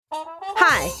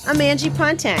Hi, I'm Angie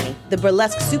Pontani, the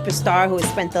burlesque superstar who has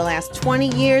spent the last 20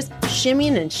 years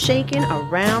shimmying and shaking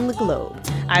around the globe.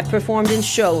 I've performed in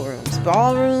showrooms,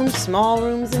 ballrooms, small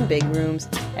rooms, and big rooms,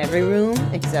 every room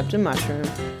except a mushroom.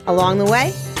 Along the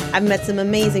way, I've met some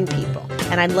amazing people,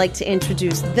 and I'd like to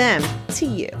introduce them to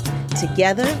you.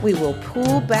 Together, we will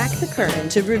pull back the curtain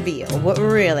to reveal what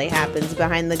really happens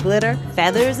behind the glitter,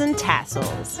 feathers, and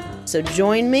tassels. So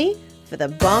join me for the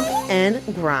Bump and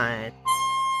Grind.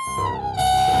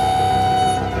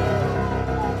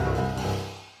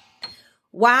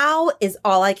 Wow is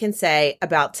all I can say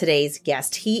about today's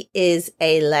guest. He is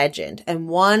a legend and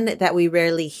one that we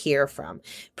rarely hear from.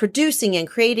 Producing and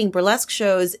creating burlesque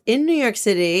shows in New York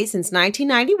City since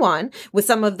 1991 with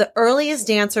some of the earliest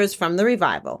dancers from the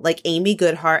revival, like Amy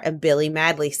Goodhart and Billy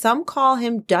Madley. Some call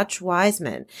him Dutch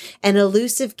Weismann, an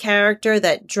elusive character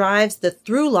that drives the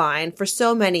through line for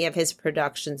so many of his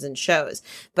productions and shows.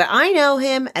 But I know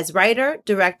him as writer,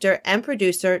 director, and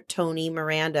producer Tony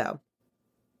Marando.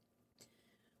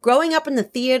 Growing up in the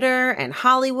theater and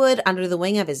Hollywood under the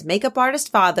wing of his makeup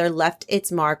artist father left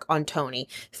its mark on Tony,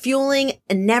 fueling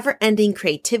a never-ending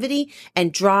creativity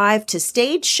and drive to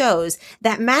stage shows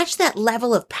that match that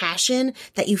level of passion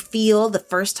that you feel the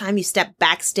first time you step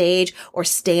backstage or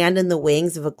stand in the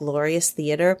wings of a glorious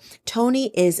theater.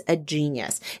 Tony is a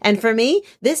genius. And for me,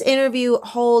 this interview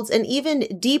holds an even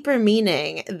deeper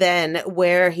meaning than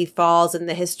where he falls in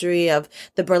the history of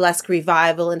the burlesque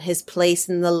revival and his place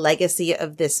in the legacy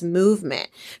of this movement.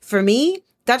 For me,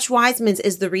 Dutch Weismann's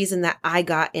is the reason that I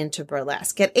got into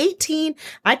burlesque. At 18,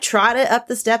 I trotted up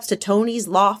the steps to Tony's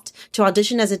loft to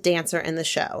audition as a dancer in the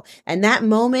show. And that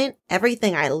moment,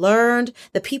 everything I learned,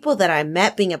 the people that I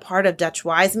met being a part of Dutch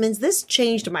Weismann's, this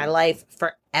changed my life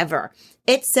forever.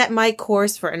 It set my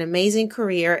course for an amazing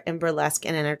career in burlesque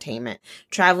and entertainment,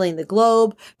 traveling the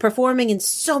globe, performing in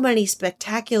so many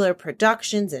spectacular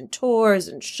productions and tours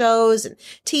and shows and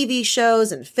TV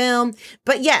shows and film.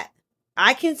 But yet,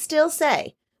 I can still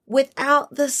say,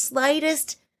 without the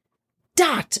slightest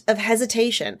dot of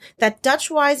hesitation, that Dutch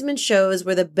Weismann shows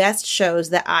were the best shows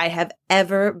that I have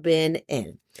ever been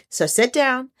in. So sit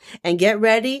down and get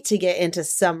ready to get into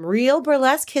some real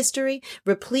burlesque history,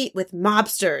 replete with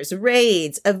mobsters,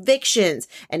 raids, evictions,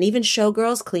 and even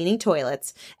showgirls cleaning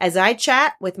toilets, as I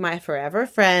chat with my forever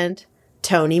friend,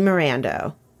 Tony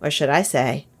Marando, or should I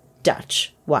say,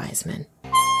 Dutch Weismann.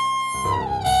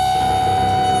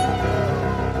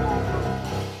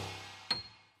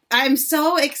 I'm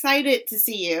so excited to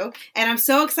see you, and I'm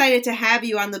so excited to have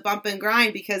you on the Bump and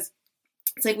Grind because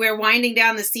it's like we're winding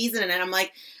down the season, and I'm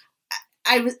like,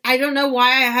 I don't know why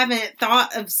I haven't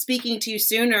thought of speaking to you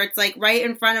sooner. It's like right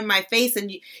in front of my face,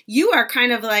 and you are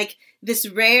kind of like this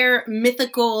rare,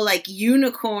 mythical, like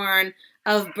unicorn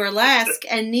of burlesque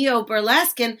and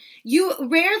neo-burlesque, and you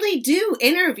rarely do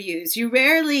interviews. You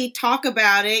rarely talk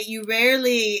about it. You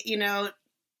rarely,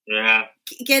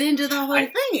 get into the whole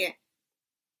thing.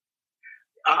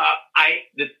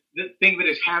 The thing that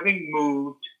is, having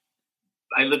moved,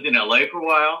 I lived in LA for a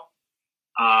while,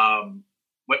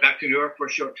 went back to New York for a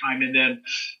short time, and then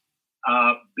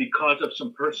because of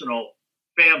some personal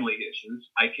family issues,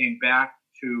 I came back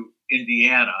to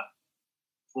Indiana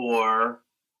for,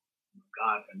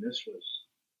 and this was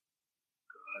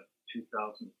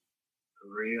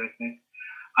 2003, I think.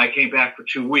 I came back for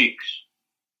 2 weeks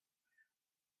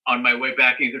on my way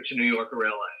back either to New York or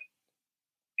LA.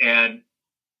 And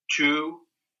two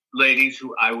ladies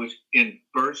who I was in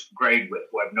first grade with,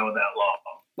 who I've known that long.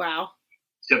 Wow.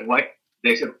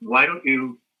 They said, why don't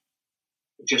you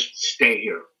just stay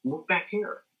here? Move back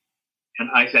here. And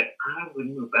I said, I would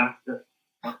move back to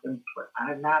fucking place.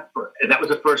 I'm not for. And that was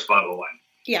the first bottle of wine.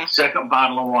 Yeah. Second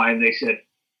bottle of wine, they said,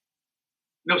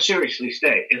 no, seriously,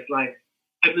 stay. It's like,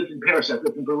 I've lived in Paris, I've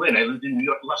lived in Berlin, I lived in New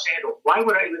York, Los Angeles. Why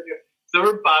would I live here?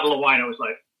 Third bottle of wine, I was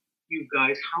like, you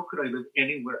guys, how could I live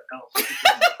anywhere else?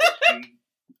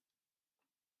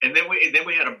 And then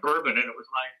we had a bourbon, and it was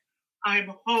like,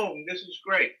 I'm home. This is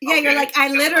great. Yeah, okay. You're like, I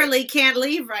literally can't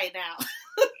leave right now.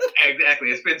 Exactly.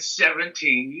 It's been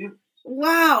 17 years.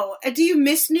 Wow. Do you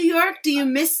miss New York? Do you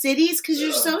miss cities? Because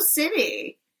you're so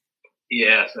city.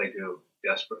 Yes, I do.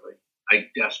 Desperately. I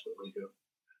desperately do.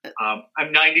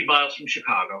 I'm 90 miles from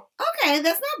Chicago. Okay,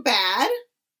 that's not bad.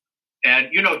 And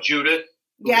you know Judith?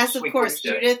 Yes, of course. 46.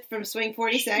 Judith from Swing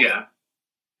 46. Yeah.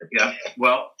 Yeah.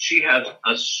 Well, she has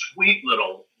a sweet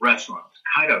little restaurant,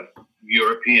 kind of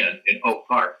European, in Oak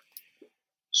Park.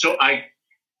 So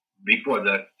before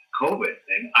the COVID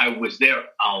thing, I was there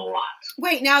a lot.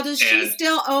 Wait, now does she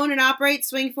still own and operate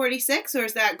Swing 46, or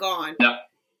is that gone? No.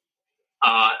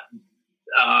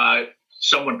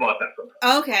 Someone bought that from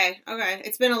her. Okay.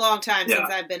 It's been a long time since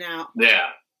I've been out. Yeah.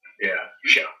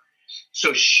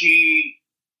 So she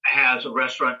has a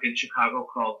restaurant in Chicago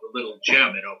called The Little Gem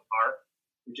in Oak Park,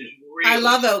 which is really I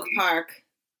love Oak sweet. Park.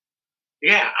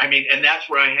 Yeah, I mean, and that's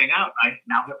where I hang out. I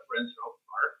now have friends in Oak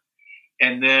Park.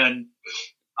 And then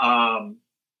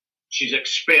she's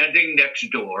expanding next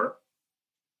door.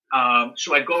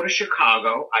 So I go to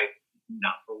Chicago.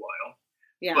 Not for a while.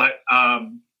 Yeah. But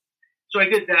so I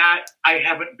did that. I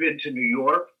haven't been to New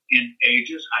York in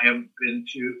ages. I haven't been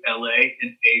to LA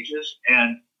in ages.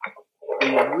 And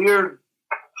the weird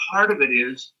part of it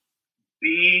is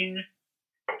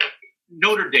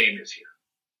Notre Dame is here.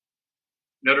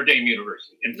 Notre Dame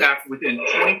University. In fact, within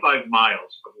 25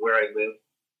 miles of where I live,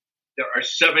 there are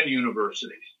 7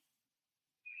 universities.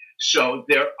 So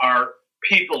there are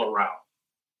people around,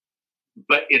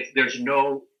 but there's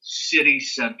no city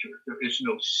center. There is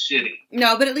no city.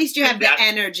 No, but at least you have the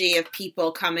energy of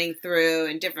people coming through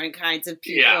and different kinds of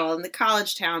people. Yeah. And the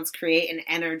college towns create an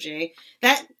energy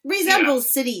that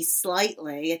resembles cities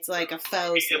slightly. It's like a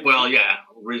faux city. Well, yeah,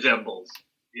 resembles.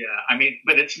 Yeah, I mean,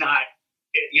 but it's not,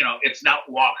 it's not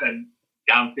walking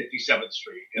down 57th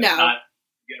Street. It's not,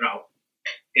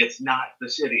 it's not the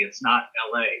city. It's not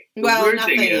LA. Well,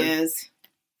 nothing is.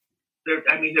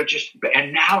 They're just,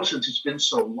 and now since it's been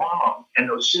so long and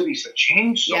those cities have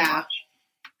changed so much,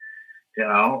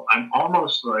 I'm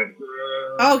almost like,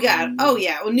 oh God, oh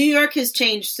yeah. Well, New York has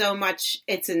changed so much,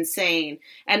 it's insane.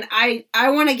 And I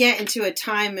want to get into a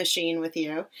time machine with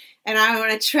you, and I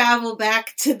want to travel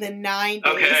back to the 90s.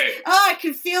 Okay. Oh, I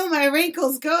can feel my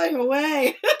wrinkles going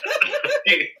away.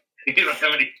 You don't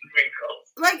have any wrinkles.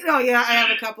 I have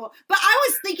a couple. But I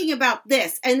was thinking about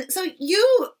this. And so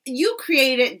you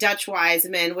created Dutch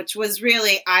Weismann, which was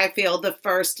really, I feel, the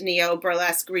first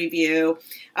neo-burlesque review,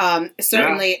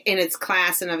 certainly in its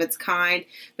class and of its kind.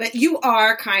 But you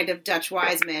are kind of Dutch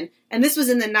Weismann. And this was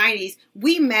in the 90s.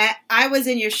 We met. I was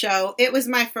in your show. It was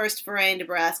my first foray into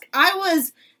burlesque. I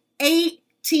was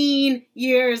 18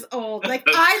 years old. Like,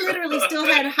 I literally still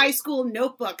had high school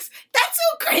notebooks. That's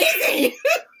so crazy!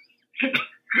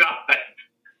 God.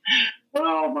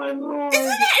 Oh, my Lord. Isn't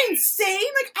that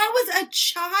insane? Like, I was a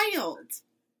child.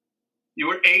 You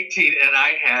were 18 and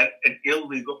I had an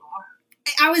illegal car.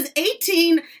 I was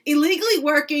 18, illegally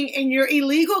working in your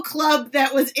illegal club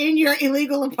that was in your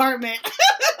illegal apartment.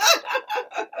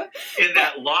 In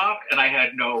that loft, and I had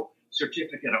no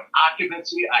certificate of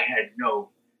occupancy. I had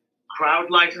no crowd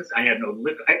license. I had no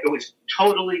liquor. It was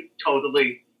totally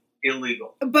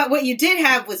illegal. But what you did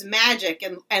have was magic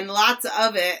and lots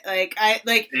of it.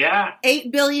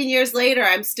 8 billion years later,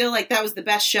 I'm still like, that was the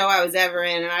best show I was ever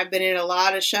in, and I've been in a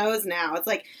lot of shows now. It's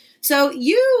like,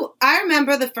 I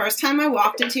remember the first time I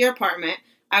walked into your apartment,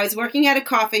 I was working at a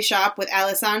coffee shop with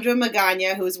Alessandro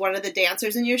Magana, who was one of the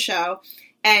dancers in your show,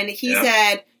 and he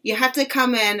said, you have to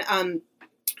come in,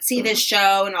 see this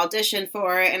show and audition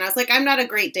for it. And I was like, I'm not a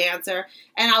great dancer.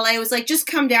 And Ale was like, just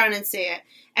come down and see it.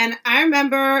 And I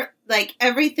remember, like,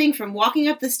 everything from walking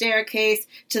up the staircase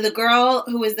to the girl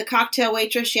who was the cocktail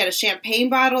waitress. She had a champagne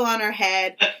bottle on her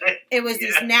head. It was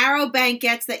these narrow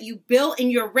banquettes that you built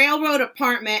in your railroad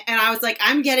apartment. And I was like,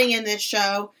 I'm getting in this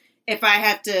show if I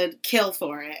have to kill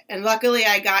for it. And luckily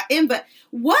I got in. But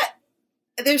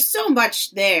there's so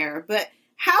much there. But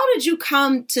how did you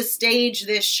come to stage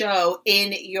this show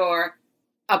in your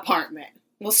apartment?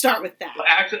 We'll start with that. Well,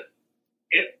 actually,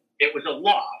 it was a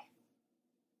loft.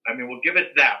 I mean, we'll give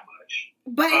it that much.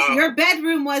 But your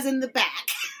bedroom was in the back.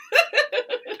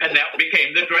 And that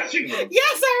became the dressing room.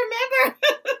 Yes, I remember.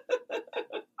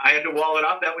 I had to wall it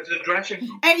off. That was the dressing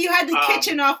room. And you had the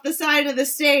kitchen off the side of the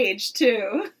stage,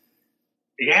 too.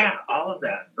 Yeah, all of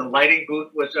that. The lighting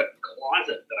booth was a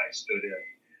closet that I stood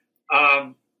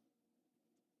in.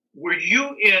 Were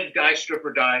you in Die Strip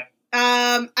or Die?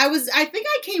 I think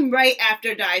I came right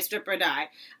after Die Strip or Die.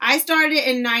 I started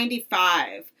in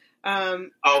 95.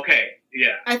 Okay,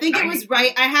 yeah. I think it was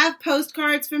right. I have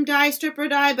postcards from Die Strip or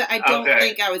Die, but I don't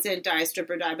think I was in Die Strip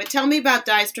or Die. But tell me about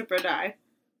Die Strip or Die.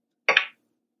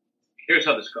 Here's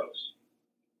how this goes.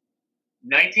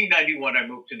 1991, I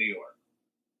moved to New York.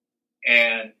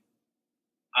 And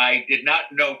I did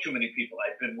not know too many people.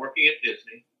 I'd been working at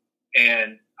Disney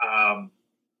and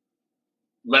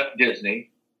left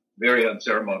Disney very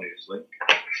unceremoniously.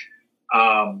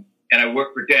 And I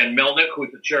worked for Dan Melnick, who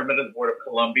was the chairman of the board of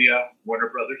Columbia Warner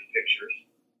Brothers Pictures.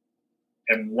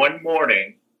 And one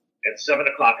morning at 7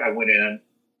 o'clock, I went in.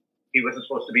 He wasn't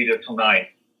supposed to be there till 9.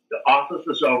 The office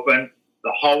was open.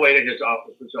 The hallway to his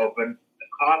office was open. The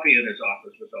coffee in his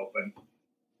office was open.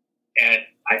 And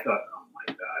I thought, oh my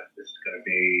God, this is going to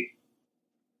be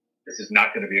this is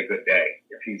not going to be a good day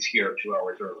if he's here 2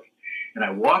 hours early. And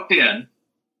I walked in,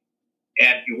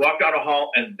 and you walk down a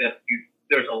hall, and then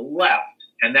there's a left,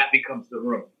 and that becomes the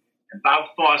room. And Bob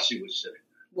Fosse was sitting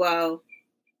there. Wow.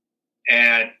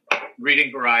 And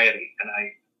reading Variety.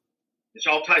 And this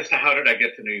all ties to how did I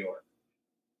get to New York?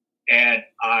 And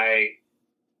I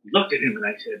looked at him and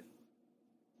I said,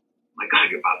 my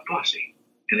God, you're Bob Fosse.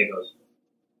 And he goes,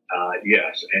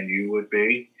 yes, and you would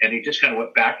be? And he just kind of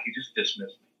went back. He just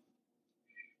dismissed me.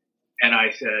 And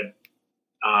I said,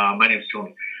 my name's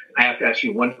Tony. I have to ask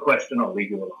you one question. I'll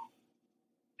leave you alone.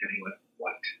 And he went,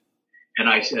 what? And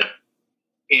I said,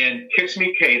 in Kiss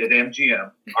Me Kate at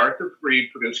MGM, Arthur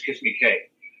Freed produced Kiss Me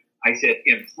Kate. I said,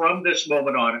 and from this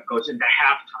moment on, it goes into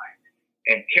halftime.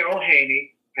 And Carol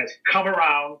Haney has come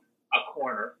around a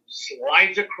corner,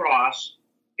 slides across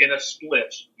in a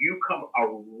split. You come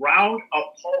around a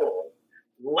pole,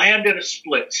 land in a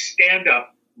split, stand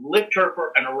up, lift her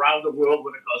for and around the world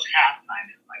when it goes halftime.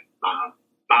 It's like, bam,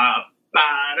 bam,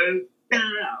 bam,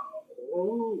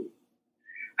 bam.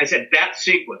 I said, that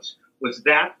sequence, was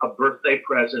that a birthday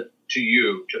present to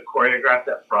you to choreograph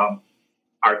that from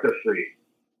Arthur Freed?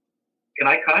 Can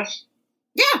I cuss?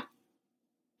 Yeah.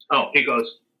 Oh, he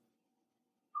goes,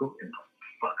 who in the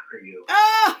fuck are you?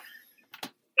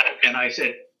 And I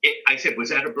said, was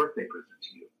that a birthday present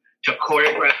to you to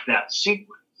choreograph that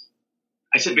sequence?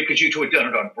 I said, because you two had done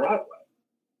it on Broadway.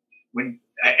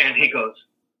 And he goes,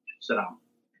 sit down,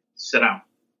 sit down.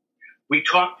 We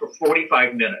talked for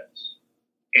 45 minutes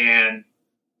and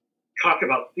talked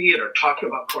about theater, talked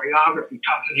about choreography,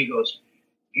 and he goes,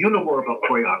 you know more about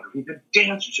choreography than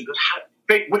dancers. He goes,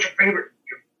 what's your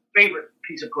favorite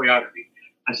piece of choreography?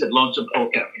 I said, Lonesome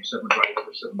Polecat from Seven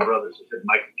Brothers. I said,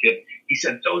 Mike the Kid. He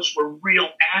said, those were real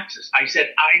axes. I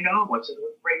said, I know. I said, it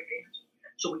was great dance.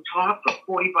 So we talked for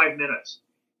 45 minutes,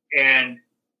 and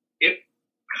it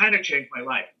kind of changed my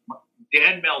life.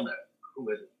 Dan Melnick, who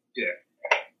is a dick,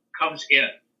 comes in,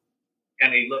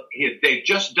 and they'd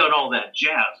just done all that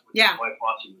jazz, which is why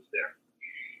Fosse was there.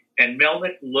 And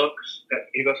Melnick looks,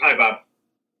 he goes, hi, Bob.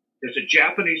 There's a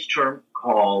Japanese term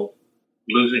called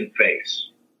losing face,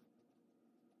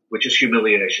 which is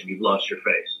humiliation. You've lost your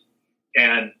face.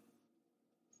 And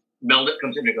Melnick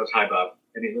comes in and goes, hi, Bob.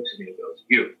 And he looks at me and goes,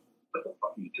 you, what the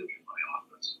fuck are you doing in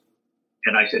my office?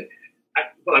 And I said,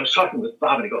 I was talking with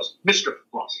Bob, and he goes, Mr.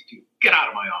 Fosse, get out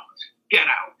of my office. Get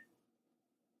out.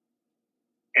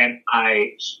 And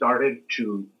I started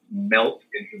to melt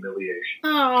in humiliation.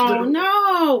 Oh, literally.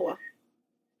 No.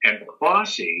 And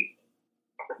Fosse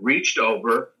reached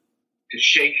over to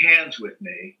shake hands with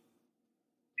me,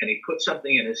 and he put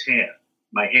something in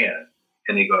my hand,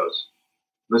 and he goes,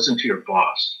 listen to your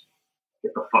boss.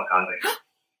 Get the fuck out of here.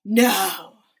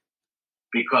 No.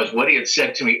 Because what he had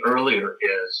said to me earlier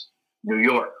is New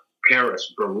York,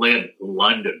 Paris, Berlin,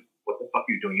 London. What the fuck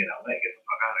are you doing in LA? Get the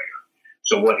fuck out of here.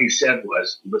 So what he said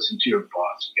was, listen to your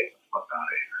boss. Get the fuck out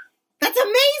of here. That's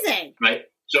amazing. Right?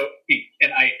 So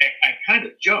I kind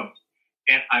of jumped,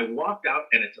 and I walked out,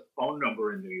 and it's a phone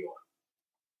number in New York.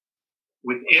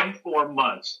 Within 4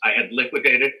 months, I had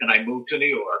liquidated, and I moved to New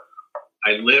York.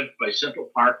 I lived by Central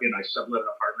Park, and I sublet an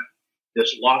apartment.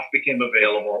 This loft became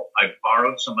available. I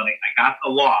borrowed some money. I got the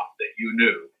loft that you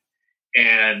knew.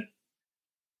 And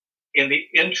in the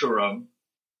interim,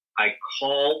 I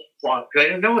called Fosse, because I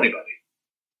didn't know anybody.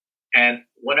 And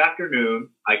one afternoon,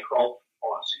 I called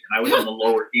Fosse, and I was on the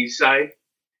Lower East Side.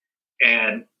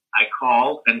 And I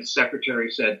called, and the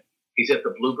secretary said, he's at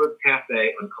the Bluebird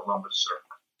Cafe on Columbus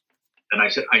Circle. And I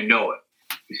said, I know it.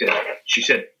 She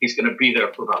said, he's going to be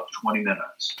there for about 20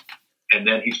 minutes. And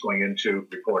then he's going into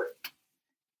recording.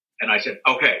 And I said,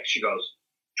 okay. She goes,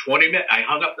 20 minutes. I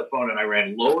hung up the phone, and I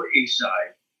ran Lower East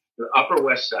Side, the Upper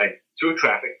West Side, through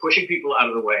traffic, pushing people out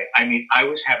of the way. I mean, I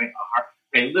was having a heart.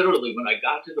 And literally, when I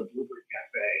got to the Bluebird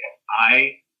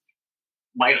Cafe,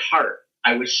 my heart,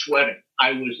 I was sweating.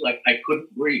 I was like, I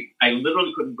couldn't breathe. I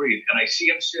literally couldn't breathe. And I see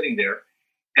him sitting there,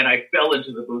 and I fell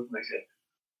into the booth, and I said,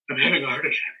 I'm having a heart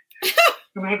attack.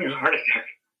 I'm having a heart attack.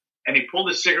 And he pulled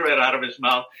a cigarette out of his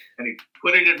mouth, and he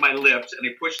put it in my lips, and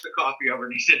he pushed the coffee over,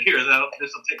 and he said, here,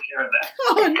 this will take care of that.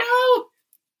 Oh, no.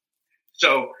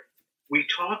 So we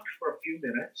talked for a few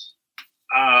minutes.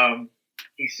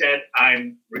 He said,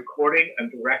 I'm recording, I'm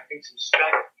directing some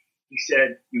stuff. He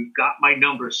said, you've got my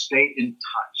number, stay in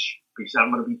touch. He said,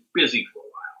 I'm going to be busy for a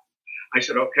while. I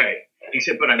said, okay. He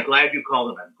said, but I'm glad you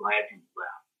called, and I'm glad you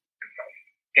left.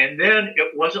 And then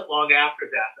it wasn't long after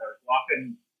that I was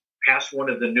walking past one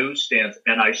of the newsstands,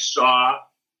 and I saw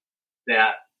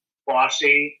that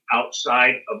Fosse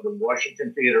outside of the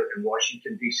Washington Theater in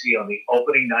Washington, D.C. on the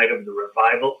opening night of the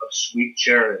revival of Sweet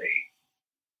Charity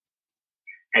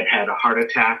had a heart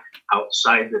attack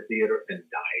outside the theater and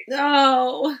died.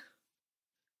 No.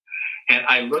 And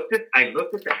I looked at the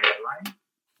headline,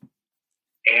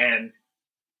 and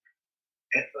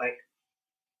it's like,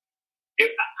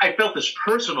 I felt this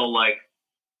personal, like,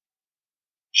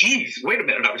 geez, wait a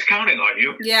minute, I was counting on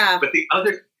you. Yeah. But the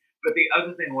other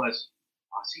thing was,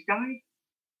 Fosse died?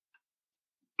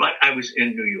 But I was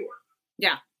in New York.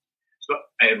 Yeah. So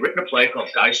I had written a play called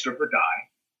Die Stripper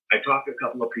Die. I talked to a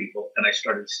couple of people, and I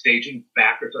started staging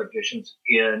backers auditions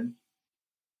in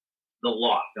the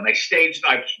loft. And I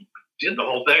did the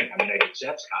whole thing. I mean, I did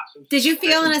sets, costumes. Did you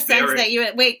feel in a sense that you...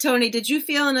 Wait, Tony, did you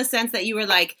feel in a sense that you were,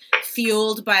 like,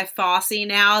 fueled by Fosse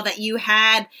now? That you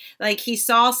had, like, he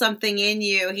saw something in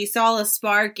you. He saw a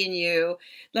spark in you.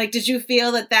 Like, did you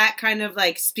feel that kind of,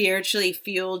 like, spiritually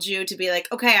fueled you to be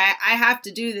like, okay, I have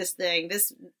to do this thing.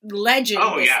 This legend,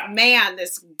 man,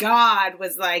 this God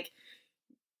was like,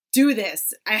 do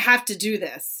this. I have to do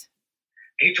this.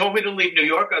 He told me to leave New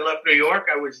York. I left New York.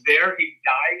 I was there. He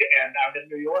died, and I'm in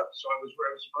New York, so I was where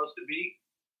I was supposed to be.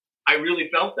 I really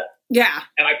felt that. Yeah.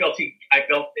 And I felt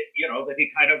that, you know, that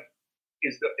he kind of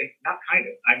is not kind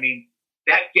of. I mean,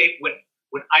 that gave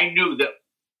when I knew that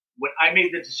when I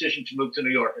made the decision to move to New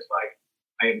York, it's like,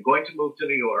 I am going to move to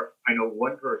New York. I know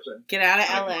one person. Get out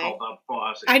of LA. I Bob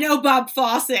Fosse. I know Bob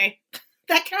Fosse.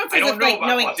 That counts as like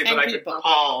knowing Fosse, 10 but people. I could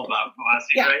call Bob Fosse,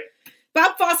 yeah. right?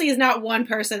 Bob Fosse is not one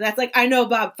person. That's like, I know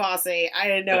Bob Fosse.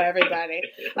 I know everybody.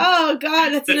 Oh, God,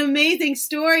 that's an amazing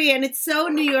story. And it's so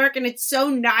New York and it's so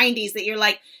 90s that you're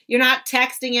like, you're not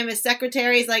texting him. His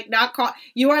secretary's like, not call.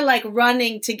 You are like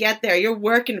running to get there. You're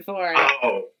working for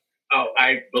it.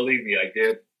 Believe me, I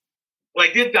did. Well,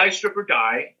 I did Die Stripper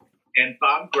Die and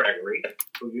Bob Gregory,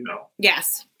 who you know.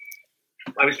 Yes.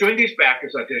 I was doing these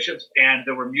backers auditions and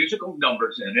there were musical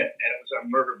numbers in it and it was a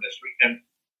murder mystery. And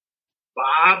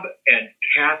Bob and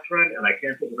Catherine, and I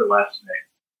can't think of her last name.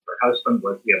 Her husband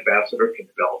was the ambassador to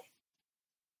the Gulf.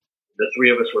 The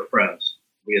three of us were friends.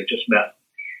 We had just met.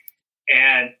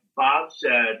 And Bob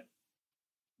said,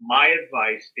 my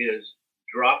advice is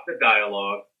drop the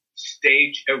dialogue,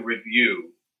 stage a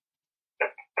review,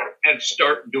 and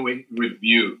start doing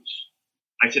reviews.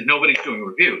 I said, nobody's doing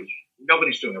reviews.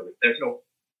 Nobody's doing a review.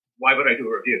 Why would I do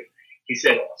a review? He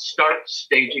said, start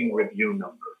staging review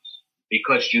numbers.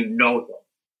 Because you know them.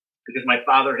 Because my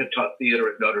father had taught theater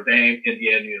at Notre Dame,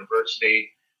 Indiana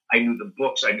University. I knew the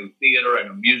books. I knew theater. I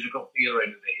knew musical theater. I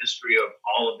knew the history of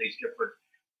all of these different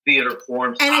theater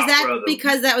forms. And is that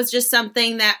because that was just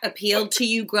something that appealed to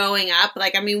you growing up?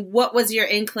 Like, I mean, what was your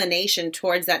inclination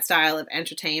towards that style of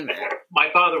entertainment? My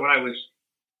father, when I was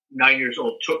 9 years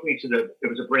old, took me to it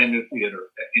was a brand new theater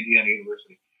at Indiana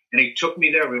University. And he took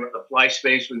me there. We went to the Fly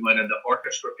Space. We went in the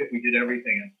orchestra pit. We did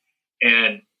everything.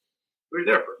 And we were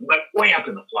there way up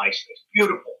in the Fly Space.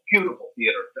 Beautiful, beautiful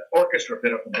theater. The orchestra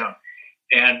pit up and down.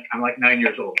 And I'm like 9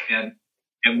 years old. And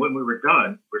when we were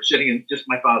done, we're sitting in, just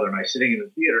my father and I sitting in the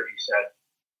theater.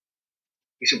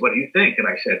 He said, what do you think? And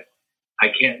I said, I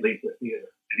can't leave the theater.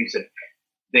 And he said,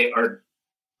 they are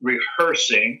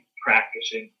rehearsing,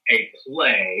 practicing a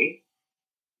play,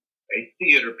 a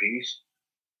theater piece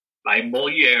by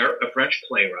Molière, a French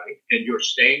playwright, and you're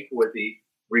staying for the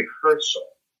rehearsal.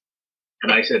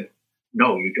 And I said,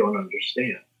 no, you don't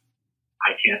understand.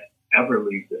 I can't ever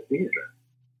leave the theater.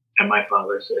 And my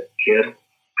father said, kid,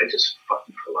 I just fucked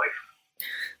you for life.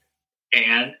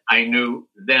 And I knew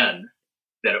then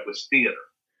that it was theater.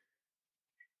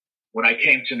 When I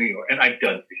came to New York, and I'd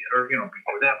done theater,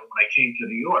 before that, but when I came to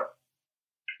New York,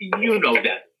 you know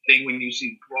that thing when you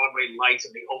see Broadway lights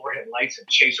and the overhead lights and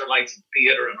chaser lights and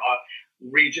theater and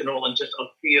regional and just a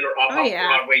theater off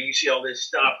Broadway, you see all this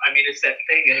stuff. I mean, it's that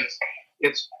thing, and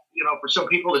it's for some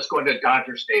people it's going to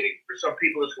Dodger Stadium. For some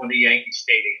people it's going to Yankee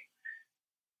Stadium.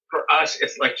 For us,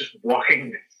 it's like just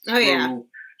walking through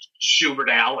Schubert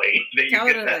Alley. That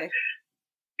you get that,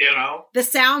 the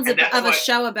sounds of a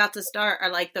show about to start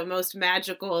are like the most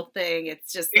magical thing.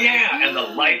 It's just like, and the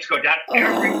lights go down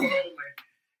everywhere.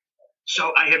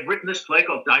 So I had written this play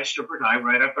called Die Stripper Die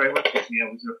right after I left Disney.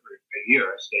 I was there for a year.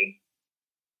 I stayed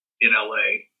in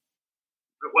LA.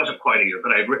 It wasn't quite a year,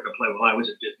 but I'd written a play while I was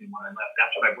at Disney when I left.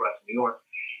 That's what I brought to New York.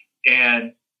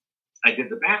 And I did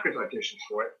the backers auditions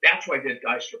for it. That's why I did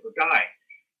Die Stripper Die.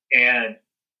 And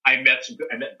I met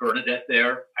Bernadette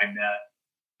there. I met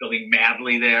Billy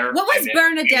Madley there. What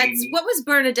was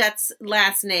Bernadette's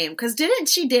last name? Because didn't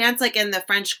she dance like in the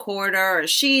French Quarter? Or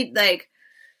she like?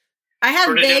 I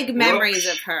have vague memories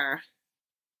of her.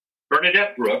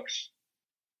 Bernadette Brooks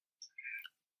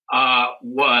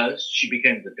she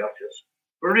became the Duchess.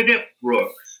 Bernadette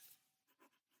Brooks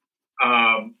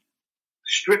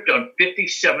stripped on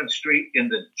 57th Street in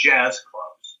the jazz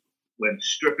clubs when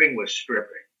stripping was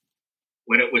stripping.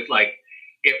 When it was like,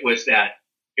 it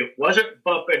wasn't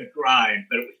bump and grind,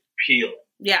 but it was peeling.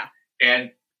 Yeah.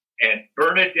 And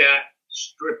Bernadette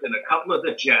stripped in a couple of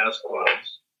the jazz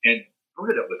clubs, and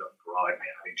Bernadette was a broad man.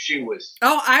 I mean, she was.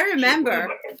 Oh, I remember.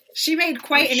 She made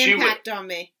quite an impact on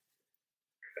me.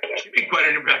 She made quite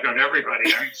an impact on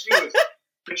everybody. I mean,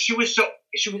 she was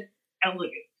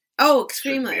elegant. Oh,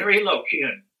 extremely. Very low key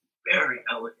and very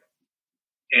elegant.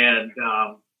 And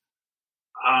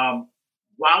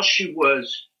while she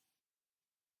was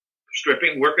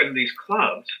stripping, working in these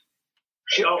clubs,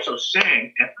 she also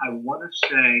sang. And I want to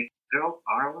say, Harold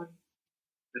Arlen,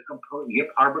 the composer,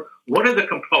 Yip Harburg, one of the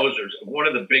composers of one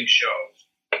of the big shows,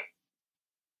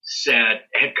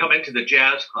 had come into the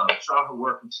jazz club, saw her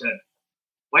work, and said,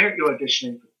 "Why aren't you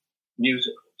auditioning for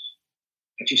musicals?"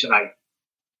 And she said, "I'm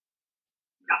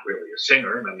not really a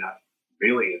singer, and I'm not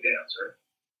really a dancer."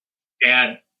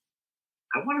 And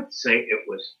I wanted to say it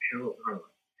was Harold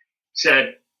Arlen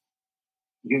said,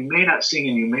 "You may not sing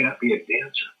and you may not be a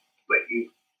dancer, but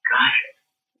you got it.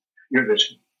 You're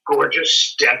this gorgeous,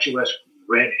 statuesque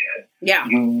redhead. Yeah.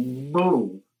 You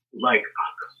move like a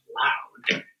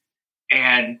cloud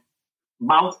and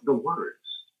mouth the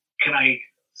words. Can I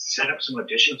set up some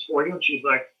auditions for you?" And she's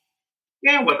like,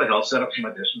 "Yeah, what the hell, set up some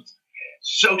auditions."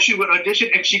 So she would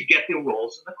audition and she'd get the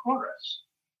roles in the chorus.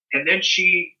 And then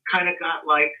she kind of got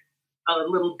like a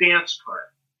little dance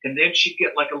part. And then she'd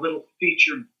get like a little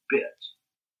featured bit.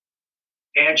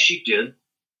 And she did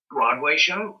Broadway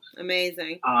shows.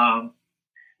 Amazing.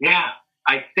 Yeah,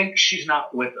 I think she's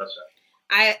not with us.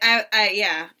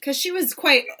 Yeah, because she was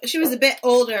a bit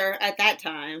older at that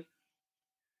time.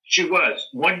 She was.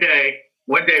 One day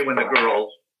when the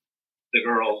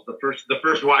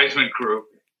first Weismann crew,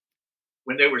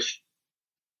 when they were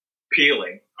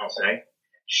peeling, I'll say,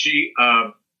 she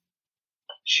was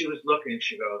looking,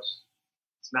 she goes,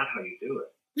 "It's not how you do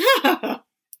it."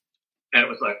 And it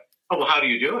was like, "Oh, well, how do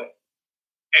you do it?"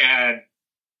 And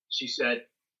she said,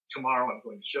 "Tomorrow I'm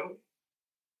going to show you."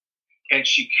 And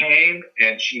she came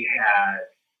and she had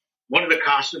one of the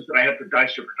costumes that I had for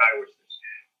Dice or Die was this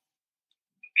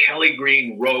Kelly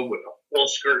green robe with a full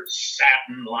skirt,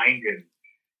 satin lined in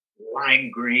lime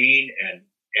green.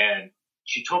 And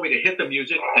she told me to hit the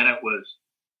music, and it was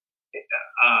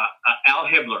Al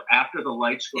Hibbler, After the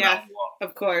Lights Go Down Low.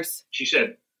 Of course. She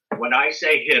said, "When I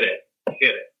say hit it,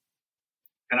 hit it."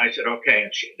 And I said, "Okay."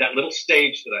 And that little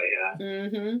stage that I had,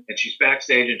 and she's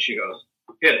backstage, and she goes,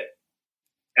 "Hit it."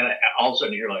 And all of a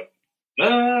sudden, you're like,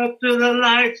 "After the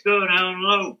lights go down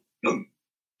low, boom,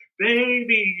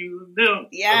 baby, you know."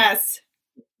 Yes.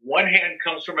 One hand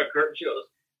comes from a curtain. She goes,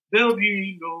 "There'll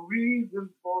be no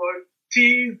reason for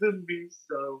teasing me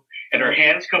so." And her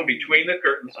hands come between the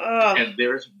curtains, and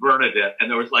there's Bernadette. And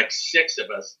there was like 6 of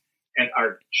us, and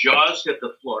our jaws hit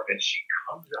the floor, and she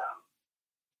comes out.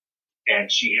 And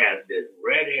she had this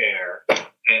red hair,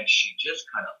 and she just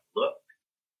kind of looked,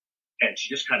 and she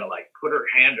just kind of like put her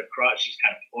hand across. She's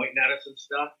kind of pointing at us and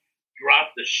stuff.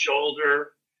 Dropped the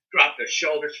shoulder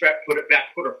strap, put it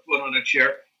back, put her foot on a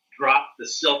chair, dropped the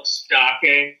silk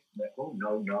stocking. I'm like, "Oh,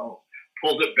 no.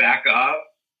 Pulled it back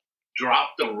up,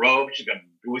 dropped the robe. She got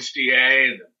bustier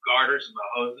and the garters and the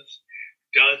hoses.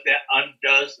 Does that,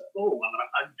 undoes the, I'm going to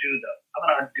undo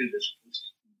this.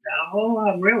 No,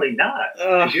 I'm really not.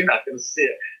 Because you're not going to see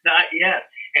it. Not yet.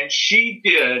 And she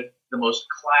did the most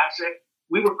classic.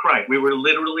 We were crying. We were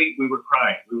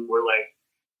crying. We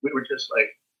were just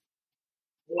like,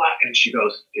 "What?" And she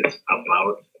goes, "It's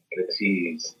about the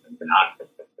tease, not the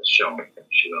showing."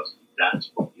 She goes, "That's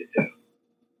what you do."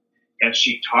 And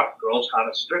she taught girls how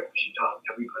to strip. She taught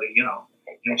everybody,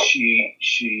 and she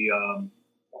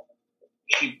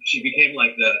became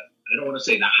like I don't want to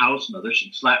say the house mother.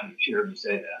 She'd slap me if she heard me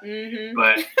say that.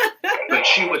 But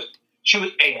she was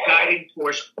a guiding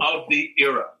force of the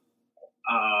era.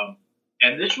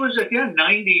 And this was, again,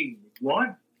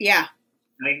 91. Yeah.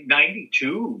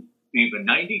 92, even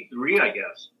 93, I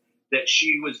guess, that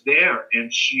she was there.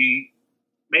 And she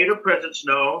made her presence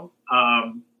known.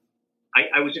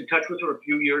 I was in touch with her a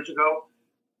few years ago.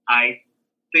 I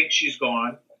think she's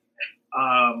gone.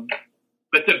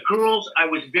 But the girls, I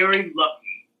was very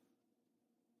lucky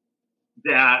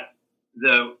that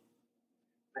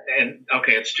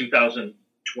it's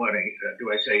 2020.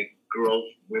 Do I say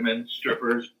girls, women,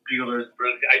 strippers, peelers?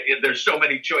 There's so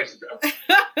many choices of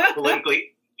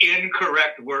politically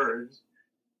incorrect words.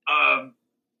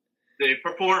 The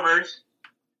performers.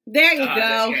 There you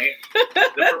go.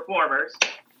 The performers,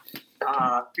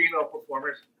 female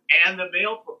performers, and the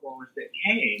male performers that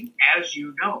came, as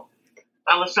you know.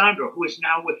 Alessandro, who is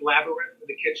now with Labyrinth in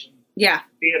the Kitchen Yeah.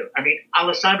 theater. I mean,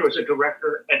 Alessandro is a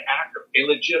director and actor, a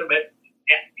legitimate,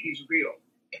 and he's real.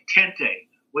 Tente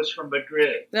was from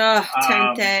Madrid. Oh,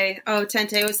 Tente.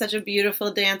 Tente was such a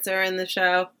beautiful dancer in the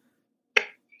show.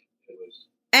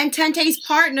 And Tente's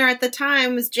partner at the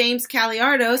time was James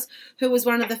Caliardos, who was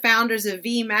one of the founders of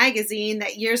V Magazine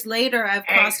that years later I've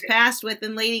crossed paths with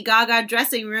in Lady Gaga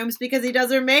dressing rooms because he does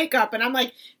her makeup. And I'm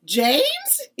like, James?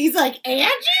 He's like,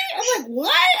 Angie? I'm like,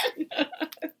 what?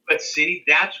 But see,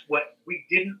 that's what we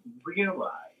didn't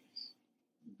realize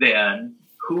then,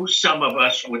 who some of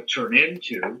us would turn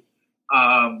into.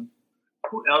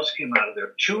 Who else came out of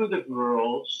there? Two of them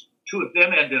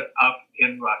ended up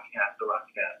in the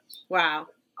Rockettes. Wow.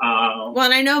 Well,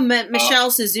 and I know Michelle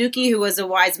Suzuki, who was a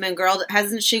Weismann girl,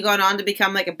 hasn't she gone on to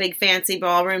become like a big fancy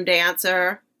ballroom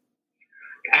dancer?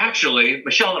 Actually,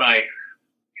 Michelle and I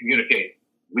communicate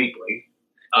weekly.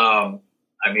 I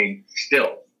mean,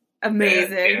 still.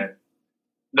 Amazing.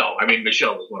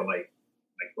 Michelle was one of my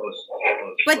close.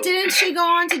 But didn't she go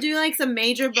on to do like some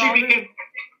major ballroom?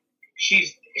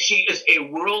 She is a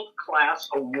world-class,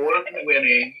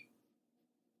 award-winning,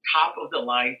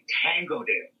 top-of-the-line tango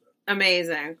dancer.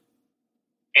 Amazing.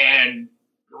 And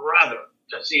brother,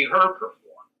 to see her perform.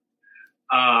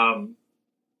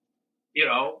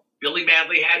 Billy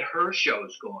Madley had her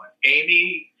shows going.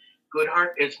 Amy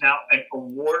Goodhart is now an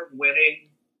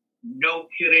award-winning,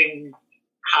 no-kidding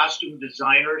costume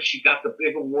designer. She got the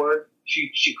big award.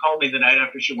 She called me the night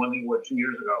after she won the award 2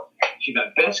 years ago. She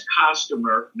got best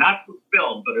costumer, not for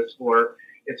film, but it's for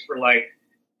like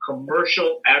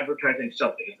commercial advertising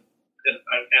something.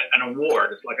 An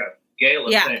award. It's like a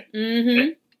gala thing.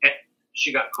 Mm-hmm. And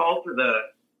she got called for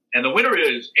and the winner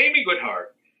is Amy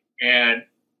Goodhart. And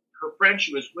her friend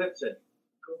she was with said,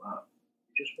 "Go on,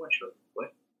 you just won." She goes,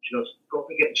 "What?" She goes, "Go up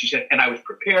and get it." She said, and I was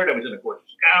prepared. I was in a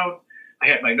gorgeous gown. I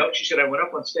had my notes. She said, I went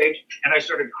up on stage and I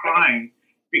started crying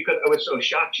because I was so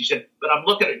shocked. She said, but I'm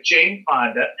looking at Jane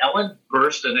Fonda, Ellen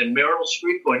Burstyn, and Meryl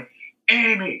Streep going,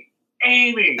 Amy.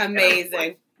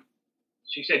 Amazing.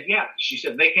 She said, yeah. She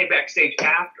said, they came backstage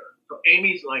after. So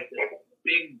Amy's like this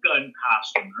big gun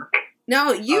costumer.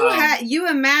 No, you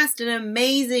amassed an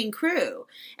amazing crew.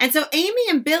 And so Amy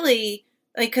and Billy,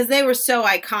 like, because they were so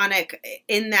iconic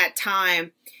in that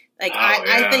time. Like,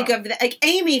 I think of, like,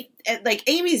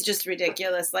 Amy's just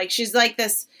ridiculous. Like, she's like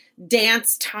this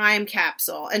dance time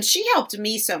capsule. And she helped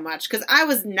me so much because I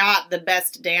was not the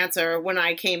best dancer when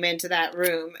I came into that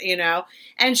room,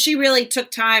 and she really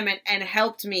took time and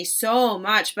helped me so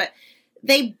much. But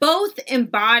they both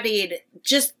embodied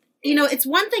just, it's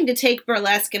one thing to take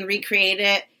burlesque and recreate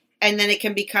it, and then it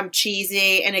can become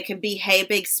cheesy and it can be, hey,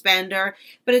 big spender.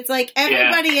 But it's like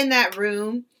everybody in that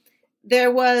room,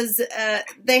 there was,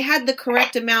 they had the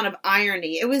correct amount of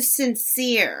irony. It was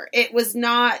sincere. It was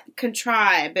not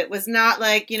contrived. It was not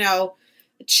like,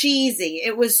 cheesy.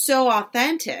 It was so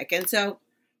authentic. And so.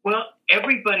 Well,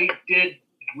 everybody did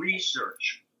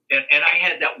research. And I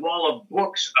had that wall of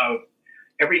books of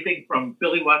everything from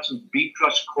Billy Watson's Beat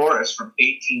Trust Chorus from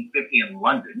 1850 in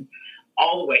London,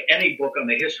 all the way, any book on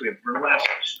the history of burlesque,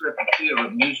 strip theater,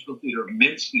 musical theater,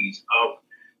 Minsky's,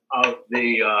 of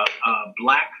the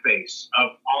blackface,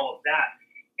 of all of that.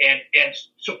 And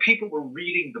so people were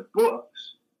reading the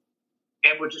books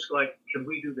and were just like, can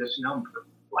we do this number?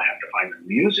 Well, I have to find the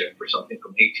music for something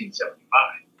from 1875.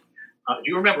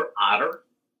 Do you remember Otter?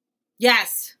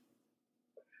 Yes.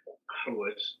 Who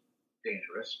was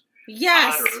dangerous.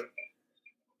 Yes. Otter,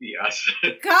 yes.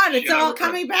 God, it's all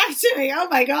coming back to me. Oh,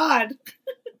 my God.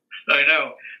 I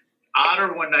know.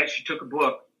 Otter, one night, she took a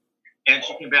book, and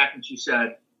she came back and she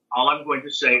said, all I'm going to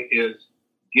say is,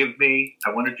 I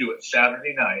want to do it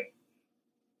Saturday night,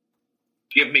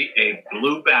 give me a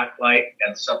blue backlight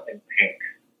and something pink,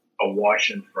 a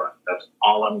wash in front. That's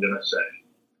all I'm going to say.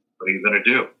 What are you going to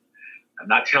do? I'm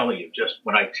not telling you. Just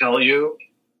when I tell you,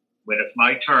 when it's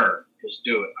my turn, just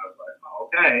do it. I was like,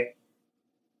 okay.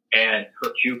 And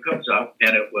her cue comes up,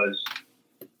 and it was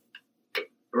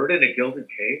Bird in a Gilded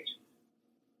Cage.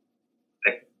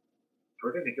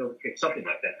 Bird in a Gilded Cage, something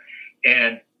like that.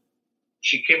 And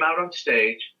she came out on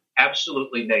stage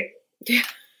absolutely naked. Yeah.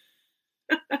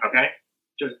 Okay?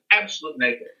 Just absolutely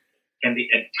naked. And the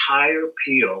entire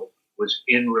peel was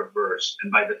in reverse.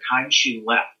 And by the time she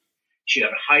left, she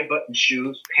had high-button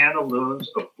shoes, pantaloons,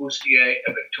 a bustier,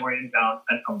 a Victorian gown,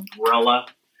 an umbrella,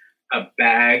 a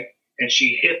bag, and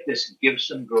she hit this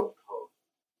Gibson girl pose.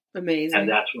 Amazing. And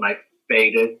that's when I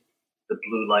faded the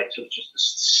blue light. So it's just a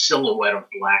silhouette of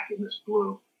black in this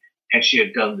blue. And she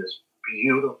had done this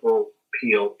beautiful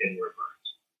peel in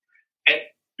reverse. And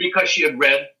because she had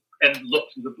read and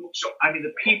looked through the book. So, I mean,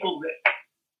 the people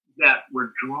that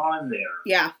were drawn there,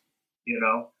 yeah,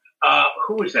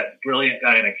 Who was that brilliant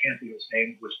guy? And I can't think of his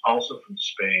name. Was also from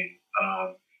Spain.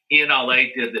 He in LA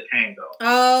did the tango.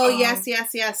 Oh, yes.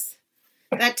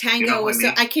 That tango was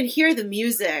so. I can hear the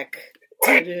music.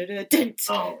 I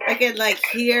can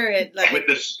hear it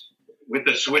with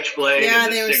the switchblade. Yeah,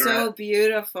 and they were so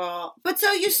beautiful. But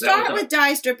so you start with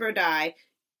Die Strip or Die.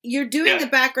 You're doing the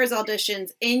backers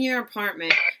auditions in your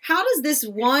apartment. How does this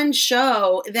one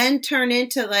show then turn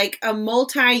into a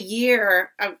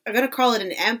multi-year, I'm going to call it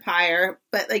an empire,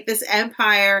 but this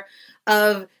empire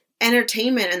of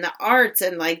entertainment and the arts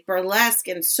and burlesque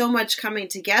and so much coming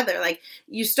together?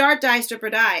 You start Die Strip or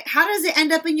Die. How does it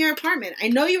end up in your apartment? I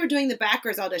know you were doing the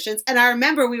backers auditions, and I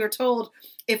remember we were told,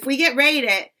 if we get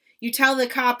rated, you tell the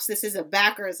cops this is a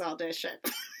backers audition.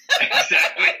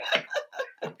 Exactly.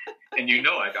 And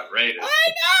I got rated.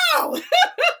 I know.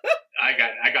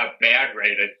 I got bad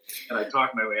rated, and I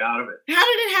talked my way out of it. How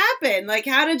did it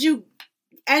happen? How did you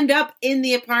end up in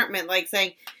the apartment?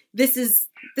 Saying this is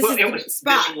the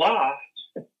spot.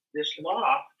 This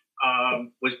loft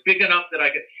was big enough that I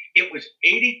could. It was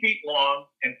 80 feet long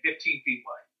and 15 feet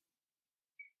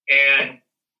wide, and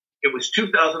it was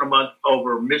 $2,000 a month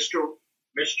over Mr.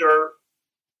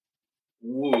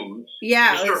 Wu's,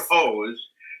 Mr. Ho's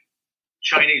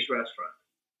Chinese restaurant,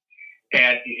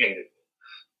 and he hated it.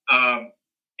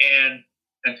 And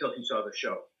until he saw the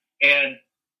show, and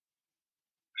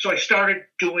so I started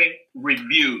doing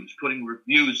reviews, putting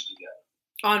reviews together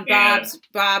on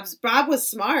Bob's. Bob was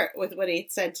smart with what he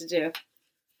said to do.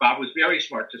 Bob was very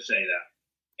smart to say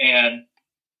that, and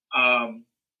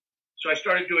so I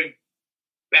started doing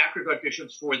backers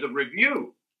auditions for the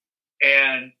review,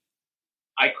 and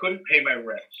I couldn't pay my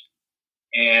rent,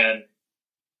 and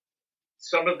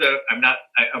some of the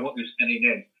I won't use any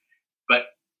names, but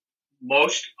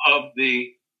most of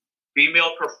the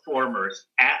female performers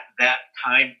at that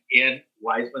time in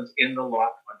Weismann's in the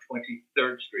Loft on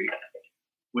 23rd Street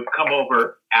would come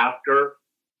over after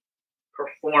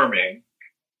performing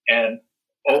and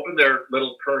open their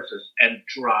little purses and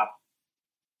drop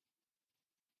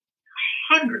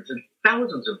hundreds and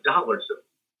thousands of dollars of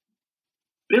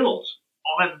bills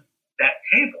on that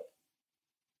table.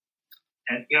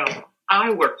 And,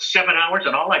 I worked 7 hours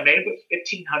and all I made was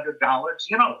 $1,500.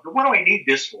 What do I need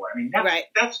this for? I mean, that's,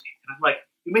 and I'm like,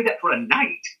 you made that for a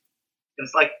night. And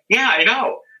it's like, yeah, I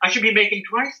know. I should be making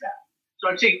twice that. So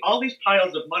I'm seeing all these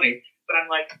piles of money, but I'm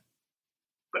like,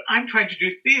 but I'm trying to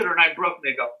do theater and I'm broke. And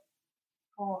they go,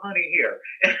 oh, honey, here.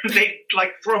 And they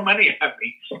throw money at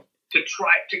me to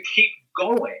try to keep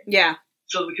going. Yeah.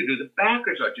 So we could do the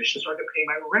backers audition so I could pay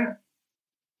my rent.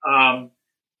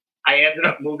 I ended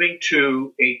up moving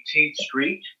to 18th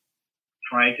Street,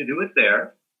 trying to do it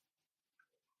there.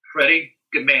 Freddie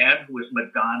DeMann, who was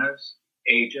Madonna's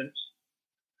agent,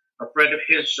 a friend of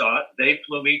his saw it. They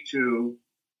flew me to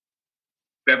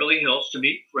Beverly Hills to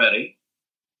meet Freddie,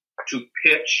 to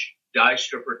pitch Die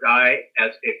Strip or Die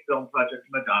as a film project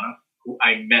to Madonna, who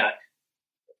I met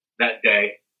that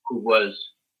day, who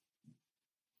was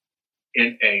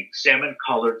in a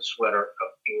salmon-colored sweater,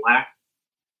 a black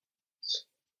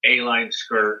A-line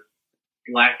skirt,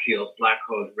 black heels, black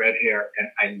hose, red hair, and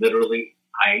I literally,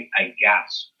 I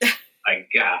gasped. I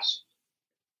gasped.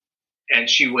 And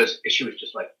she was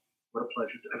just like, what a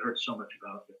pleasure. I've heard so much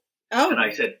about it. Oh. And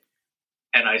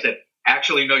I said,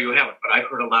 actually, no, you haven't, but I've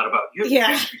heard a lot about you.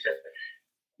 Yeah. And she said,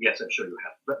 yes, I'm sure you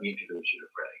have. Let me introduce you to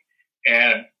Freddie.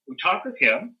 And we talked with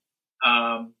him,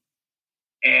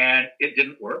 and it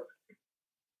didn't work.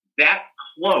 That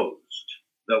closed.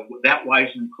 That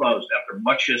Weismann closed after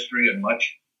much history and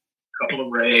couple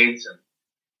of raids,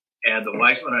 and the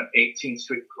Weismann on 18th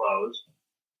Street closed.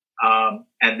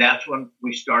 And that's when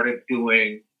we started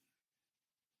doing,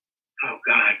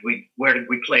 we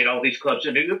played all these clubs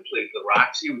in New York. We played the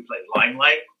Roxy, we played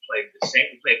Limelight, we played the Saint,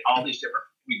 we played all these different,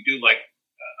 we do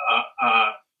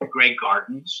Grey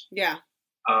Gardens. Yeah.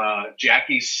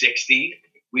 Jackie's 60.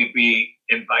 We'd be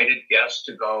invited guests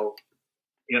to go,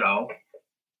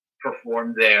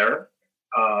 perform there,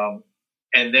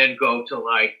 and then go to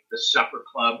the supper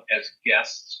club as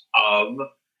guests of,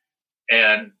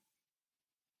 and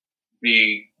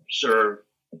be served,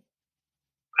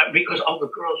 because all the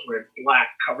girls were in black,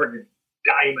 covered in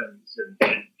diamonds,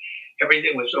 and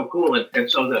everything was so cool.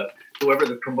 And so whoever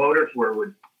the promoters were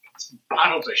would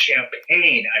bottles of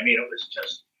champagne. I mean, it was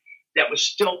just, that was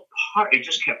still part. It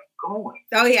just kept going.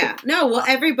 Oh yeah. No, well,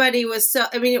 everybody was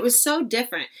it was so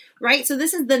different, right? So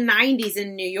this is the 90s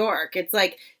in New York. It's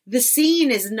the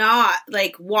scene is not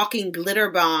walking glitter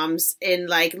bombs in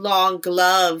long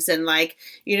gloves and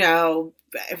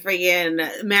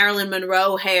friggin' Marilyn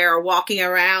Monroe hair walking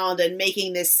around and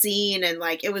making this scene. And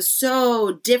it was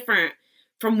so different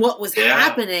from what was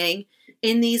happening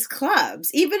in these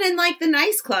clubs, even in like the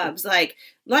nice clubs, like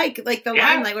the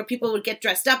Limelight, where people would get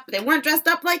dressed up, but they weren't dressed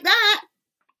up like that.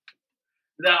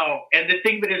 No, and the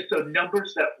thing that is, the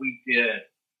numbers that we did,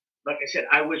 like I said,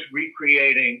 I was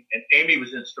recreating, and Amy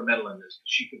was instrumental in this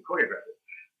because she could choreograph it.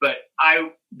 But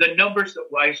the numbers that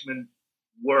Weismann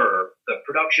the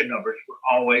production numbers were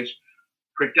always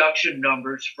production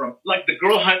numbers from, like the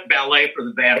Girl Hunt Ballet for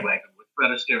the Bandwagon with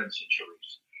Fred Astaire and Sid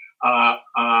Charisse.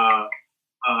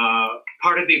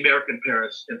 Part of the American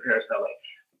Paris Ballet.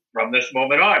 From This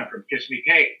Moment On, from Kiss Me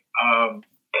Kate.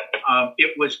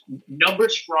 It was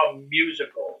numbers from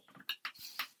musicals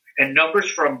and numbers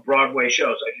from Broadway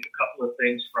shows. I did a couple of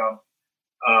things from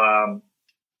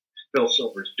Phil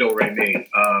Silver's Do Re Mi.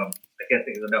 I can't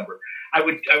think of the number. I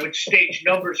would stage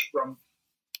numbers from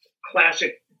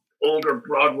classic older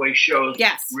Broadway shows,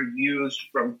 reviews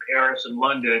from Paris and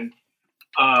London,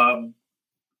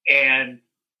 and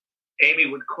Amy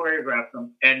would choreograph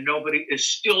them, and nobody is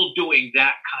still doing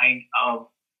that kind of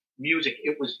music.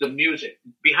 It was the music.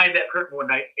 Behind that curtain one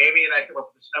night, Amy and I came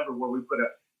up with this number where we put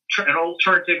an old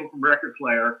turntable from record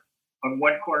player on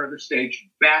one corner of the stage,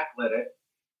 backlit it,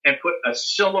 and put a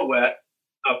silhouette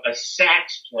of a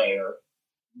sax player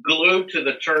glued to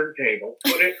the turntable,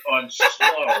 put it on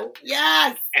slow.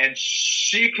 Yes. And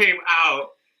she came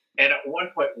out, and at one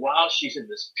point, while she's in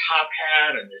this top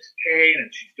hat and this cane,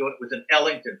 and she's doing it with an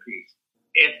Ellington piece,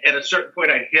 at a certain point,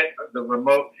 I hit the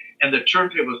remote, and the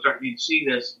turntable started. You'd see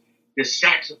this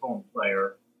saxophone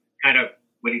player kind of,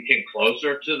 when he came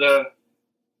closer to the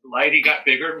light, he got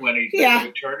bigger, and when he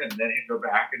would turn, and then he'd go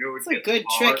back, and it would get smaller. It's a good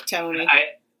trick, Tony.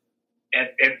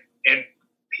 And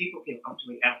people came up to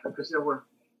me after, because there were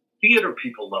theater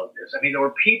people loved this. I mean, there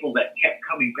were people that kept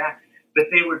coming back, but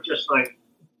they were just like,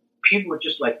 people were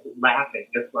just like laughing.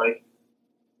 It's like,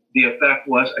 the effect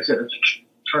was, I said, it's a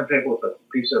turntable with a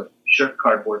piece of shirt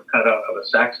cardboard cut out of a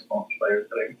saxophone player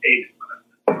that I made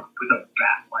with a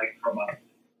backlight from a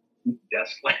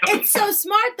desk lamp. It's so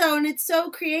smart though, and it's so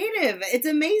creative. It's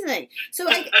amazing. So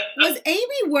like, was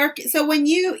Amy working? So when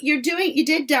you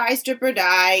did Die Stripper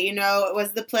Die, you know, it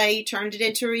was the play, you turned it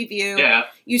into a review. Yeah.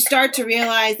 You start to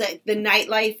realize that the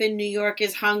nightlife in New York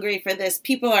is hungry for this.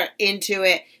 People are into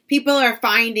it. People are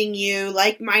finding you.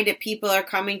 Like-minded people are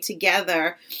coming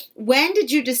together. When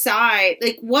did you decide,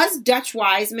 like, was Dutch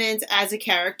Weismann as a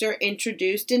character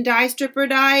introduced in Die Stripper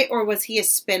Die, or was he a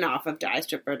spin-off of Die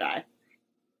Stripper Die?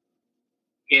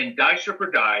 In Die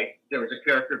Stripper Die, there was a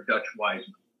character of Dutch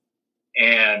Weismann.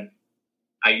 And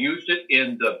I used it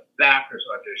in the backers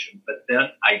audition, but then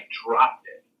I dropped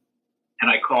it. And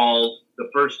I called the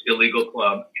first illegal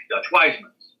club Dutch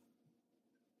Weismann's.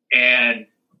 And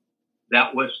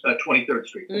that was 23rd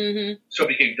Street. Mm-hmm. So it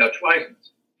became Dutch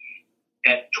Weismann's.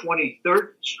 At 23rd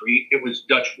Street, it was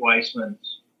Dutch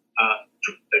Weismann's.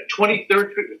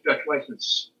 23rd Street was Dutch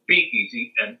Weismann's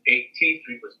Speakeasy, and 18th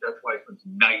Street was Dutch Weismann's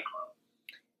nightclub.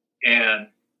 And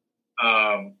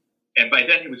by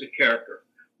then he was a character.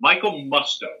 Michael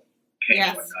Musto came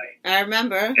one night. I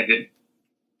remember. And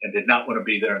did not want to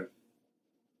be there.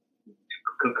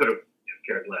 Could have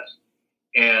cared less.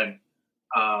 And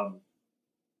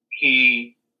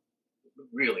he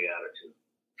really attitude.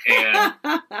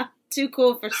 And too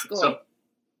cool for school.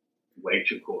 Way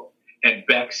too cool. And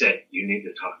Beck said, "You need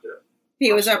to talk to him."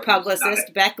 He was our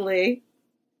publicist, Beck Lee.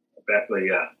 Beck Lee,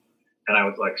 yeah. And I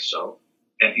was like, so?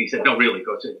 And he said, "No, really,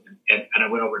 go sit." And I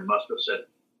went over and Musto said,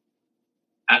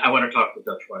 I want to talk to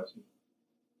Dutch Weismann.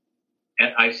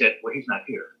 And I said, "Well, he's not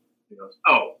here." He goes,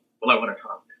 "Oh, well, I want to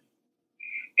talk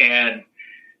to him." And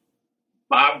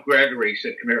Bob Gregory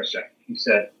said, "Come here a second." He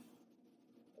said,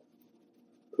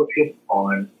 "Put him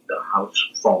on the house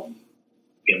phone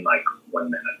in like 1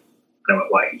 minute." And I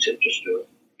went, "Why?" He said, "Just do it."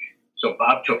 So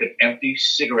Bob took an empty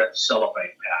cigarette cellophane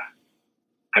pack.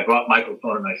 I brought Michael's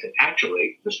phone and I said,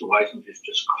 "Actually, Mr. Weismann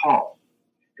just called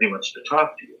and he wants to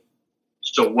talk to you."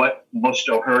 So what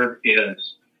Musto heard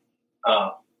is,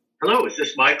 "Hello, is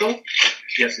this Michael?"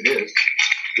 "Yes, it is."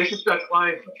 "This is Dutch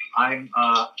Weismann. I'm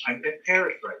in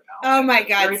Paris right now." Oh my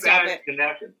God, very stop bad it.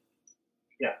 Connection.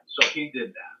 Yeah, so he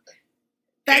did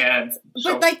that.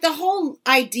 But like the whole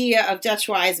idea of Dutch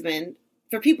Weismann,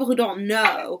 for people who don't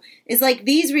know, is like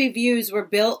these reviews were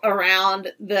built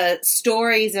around the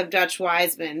stories of Dutch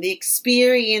Weismann, the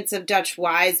experience of Dutch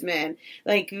Weismann,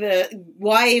 like the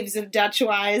wives of Dutch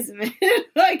Weismann,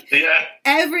 like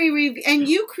every review. And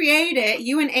you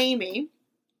and Amy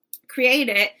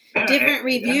created different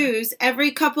reviews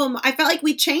every couple. I felt like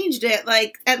we changed it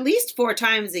like at least 4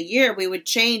 times a year. We would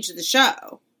change the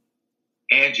show.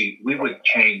 Angie, we would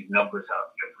change numbers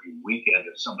out every weekend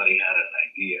if somebody had an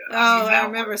idea. Oh, I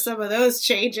remember some of those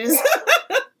changes.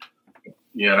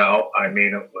 You know, I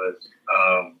mean, it was,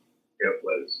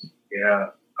 yeah.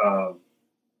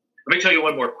 Let me tell you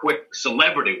one more quick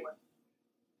celebrity one.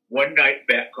 One night,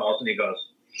 Bat calls and he goes,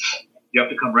 "You have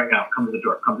to come right now. Come to the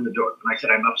door. Come to the door." And I said,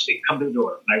 "I'm upstate. Come to the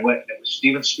door." And I went. It was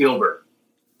Steven Spielberg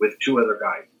with two other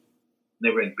guys. And they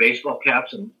were in baseball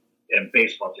caps and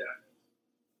baseball jackets.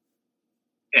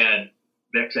 And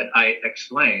Beck said, I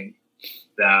explained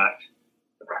that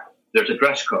there's a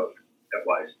dress code at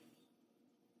Weismann.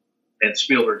 And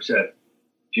Spielberg said,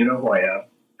 "Do you know who I am?"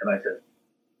 And I said,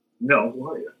 "No, who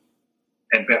are you?"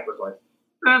 And Beck was like,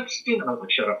 "Steven." I was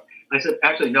like, "Shut up." I said,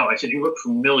 "Actually, no." I said, "You look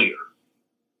familiar."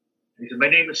 And he said, "My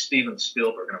name is Steven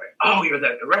Spielberg." And I went, "Oh, you're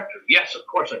that director." "Yes, of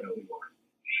course I know who you are."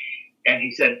 And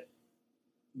he said,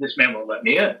 "This man won't let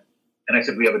me in." And I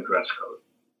said, "We have a dress code.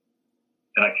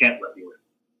 And I can't let you in."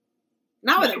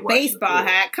 Not with a baseball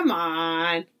hat. Come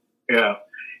on. Yeah.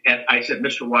 And I said,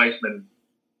 "Mr. Weismann,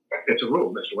 it's a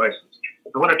rule, Mr. Weismann.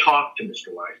 I want to talk to Mr.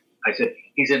 Weismann." I said,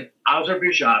 "He's in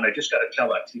Azerbaijan." I just got a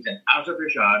telex. He's in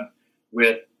Azerbaijan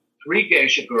with 3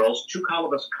 geisha girls, 2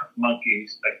 colobus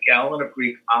monkeys, a gallon of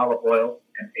Greek olive oil,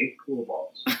 and 8 pool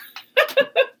balls.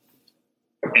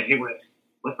 And he went,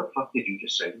 "What the fuck did you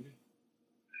just say to me?"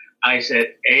 I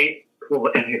said, 8 pool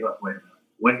balls. And he goes, "Wait a minute.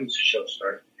 When does the show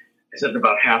start?" I said, "In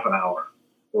about half an hour,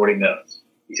 40 minutes.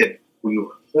 He said, "Will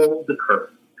you hold the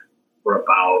curtain for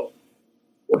about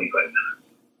 45 minutes?"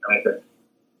 And I said,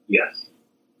 "Yes."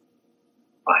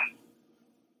 Fine.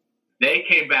 They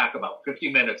came back about 50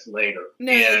 minutes later.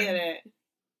 No, you didn't.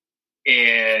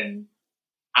 And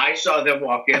I saw them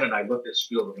walk in, and I looked at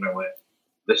Spielberg, and I went,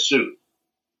 "The suit,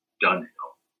 done."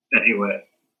 And he went,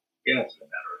 "Yes, as a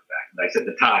matter of fact." And I said,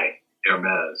 "The tie,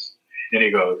 Hermes." And he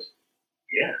goes,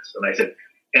 "Yes." And I said,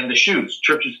 "And the shoes,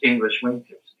 Church's English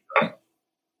wingtips." He goes,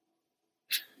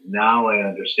 "Now I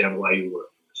understand why you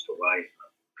work for Mr.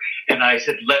 Weismann." And I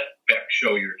said, "Let Beck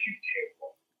show your tea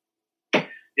table."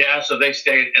 Yeah, so they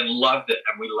stayed and loved it,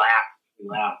 and we laughed.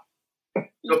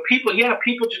 So people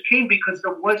just came because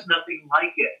there was nothing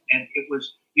like it. And it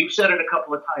was, you've said it a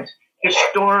couple of times,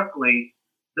 historically,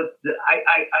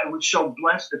 I was so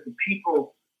blessed that the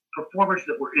performers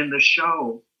that were in the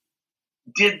show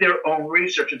did their own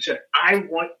research and said,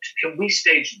 can we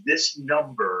stage this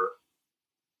number,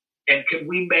 and can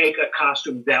we make a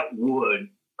costume that would,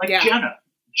 like Jenna.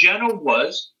 Jenna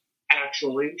was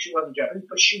actually, she wasn't Japanese,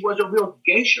 but she was a real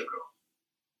geisha girl.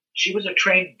 She was a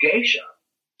trained geisha.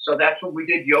 So that's when we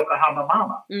did Yokohama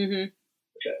Mama,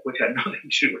 which had nothing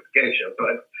to do with geisha.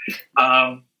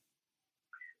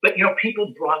 But you know,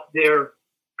 people brought their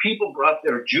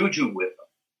juju with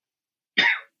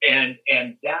them,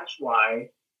 and that's why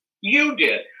you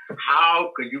did.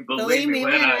 How could you believe me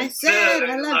when I said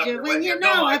I loved you? When you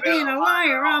know I've been a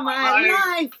liar all my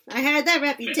life. I had that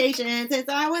reputation since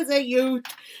I was a youth.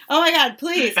 Oh my God,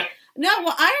 please. No,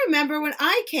 well, I remember when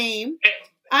I came,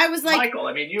 I was like, Michael,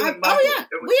 I mean, you and Michael. Oh yeah,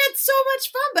 we had so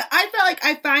much fun, but I felt like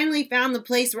I finally found the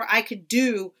place where I could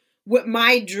do what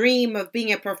my dream of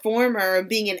being a performer and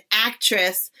being an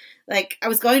actress. Like, I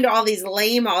was going to all these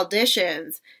lame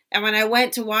auditions, and when I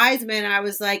went to Weismann, I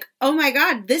was like, oh my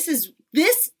God, this is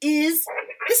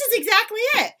exactly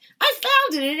it. I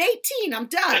found it at 18. I'm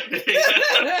done.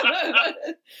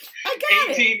 I got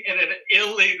 18 in an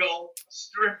illegal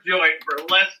strip joint,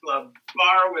 burlesque club,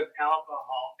 bar with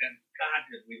alcohol, and God,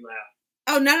 did we laugh.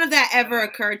 Oh, none of that ever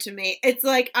occurred to me. It's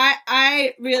like,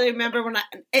 I really remember when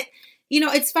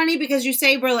it's funny because you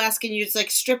say burlesque and you're just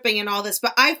like stripping and all this,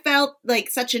 but I felt like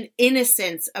such an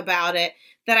innocence about it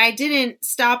that I didn't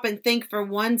stop and think for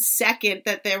 1 second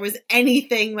that there was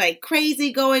anything like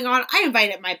crazy going on. I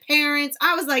invited my parents.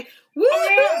 I was like, woo!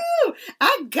 Oh, yeah.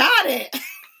 I got it.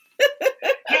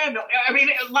 Yeah, no, I mean,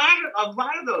 a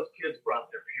lot of those kids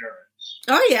brought their parents.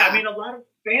 Oh, yeah. I mean, a lot of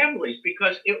families,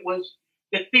 because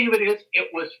the thing of it is, it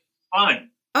was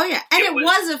fun. Oh, yeah. And it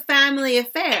was a family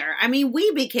affair. I mean,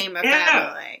 we became a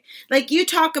family. Like, you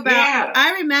talk about,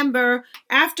 I remember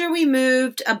after we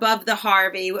moved above the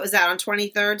Harvey, what was that, on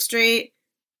 23rd Street?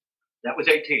 That was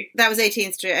 18th. That was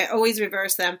 18th Street. I always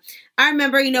reverse them. I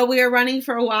remember, we were running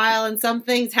for a while and some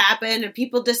things happened and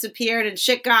people disappeared and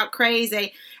shit got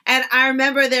crazy. And I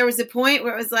remember there was a point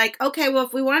where it was like, okay, well,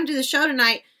 if we want to do the show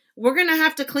tonight, we're going to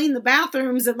have to clean the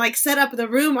bathrooms and like set up the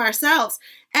room ourselves.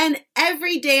 And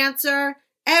every dancer,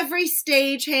 every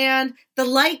stagehand, the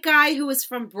light guy who was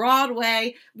from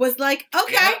Broadway was like,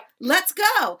 okay, let's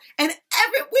go. And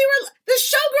the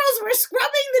showgirls were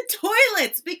scrubbing the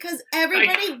toilets because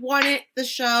everybody wanted the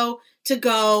show to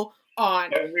go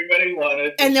on. Everybody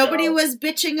wanted and nobody was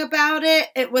bitching about it.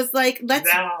 It was like,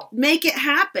 let's No. make it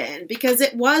happen, because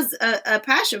it was a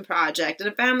passion project and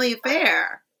a family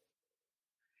affair.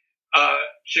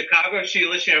 Chicago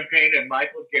Sheila Champagne and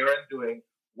Michael Guerin doing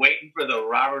Waiting for the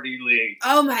Robert E. Lee.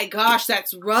 Oh my gosh,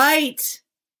 that's right.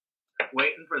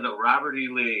 Waiting for the Robert E.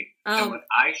 Lee. And when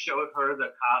I showed her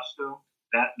the costume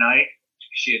that night,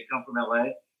 she had come from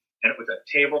LA, and it was a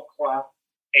tablecloth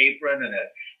apron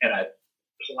and a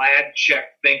plaid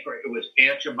check thing for it. It was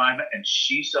Aunt Jemima, and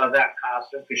she saw that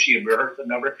costume because she had rehearsed the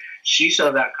number. She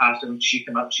saw that costume. She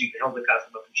came up, she held the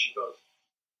costume up, and she goes,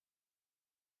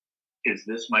 "Is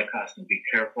this my costume? Be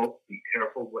careful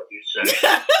what you say."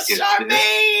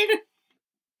 Charmaine!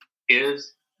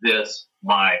 Is this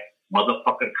my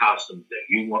motherfucking costume that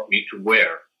you want me to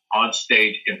wear on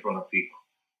stage in front of people?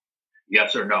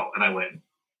 Yes or no? And I went,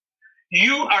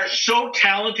 "You are so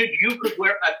talented, you could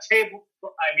wear a table."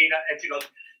 And she goes,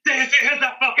 "This is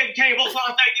the fucking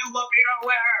tablecloth that you want me to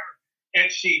wear."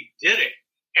 And she did it.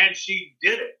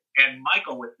 And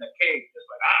Michael with the cake is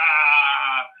like,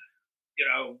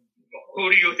 "Who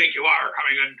do you think you are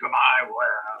coming into my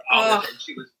warehouse?" And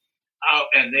she was out,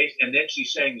 and then she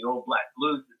sang the old black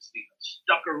blues that Stephen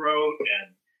Stucker wrote,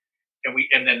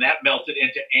 and then that melted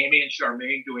into Amy and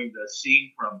Charmaine doing the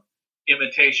scene from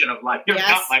Imitation of Life. "You're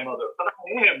not my mother, but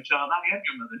I am, child. I am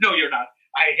your mother." "No, you're not.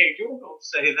 I hate you. Don't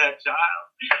say that, child."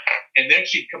 And then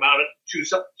she'd come out at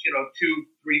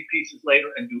 2-3 pieces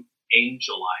later and do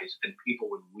Angel Eyes, and people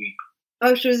would weep.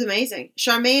 Oh, she was amazing.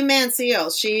 Charmaine Mansell.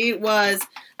 She was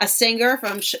a singer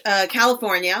from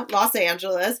California, Los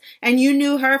Angeles, and you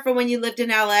knew her from when you lived in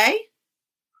LA?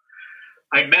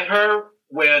 I met her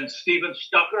when Stephen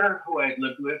Stucker, who I'd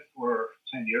lived with for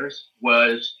 10 years,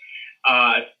 was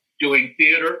doing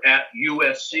theater at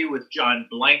USC with John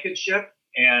Blankenship,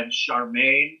 and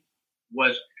Charmaine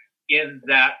was in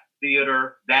that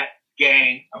theater, that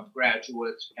gang of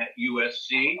graduates at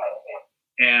USC.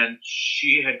 And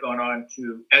she had gone on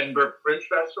to Edinburgh Fringe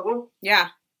Festival.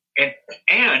 Yeah. And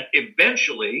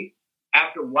eventually,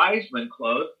 after Weismann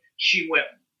closed, she went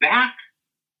back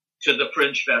to the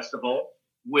Fringe Festival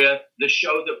with the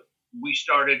show that we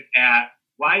started at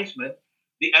Weismann,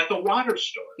 the Ethel Waters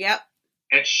Story. Yep.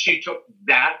 And she took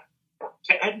that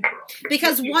to Edinburgh.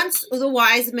 Because once the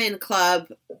Weismann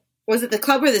Club, was it the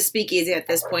club or the speakeasy at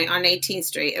this point on 18th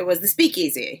Street? It was the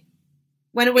speakeasy.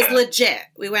 When it was legit.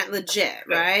 We went legit,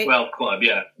 right? Well, club,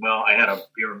 yeah. Well, I had a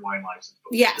beer and wine license.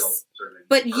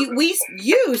 But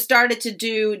you started to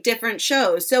do different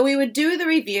shows. So we would do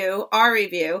our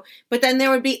review, but then there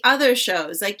would be other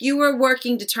shows. Like you were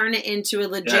working to turn it into a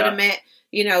legitimate,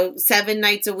 7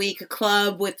 nights a week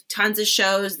club with tons of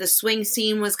shows. The swing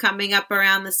scene was coming up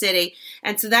around the city.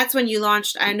 And so that's when you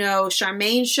launched. I know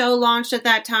Charmaine's show launched at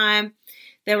that time.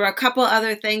 There were a couple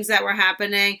other things that were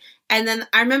happening. And then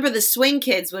I remember the swing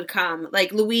kids would come,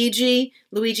 like Luigi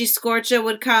Scorcha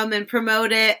would come and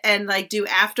promote it and like do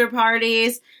after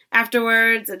parties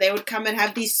afterwards. And they would come and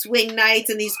have these swing nights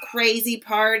and these crazy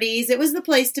parties. It was the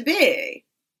place to be.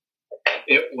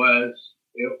 It would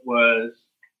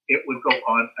go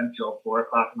on until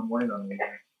 4:00 in the morning on the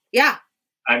weekend. Yeah.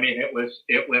 I mean, it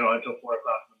went on until 4:00 in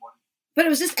the morning. But it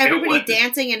was just everybody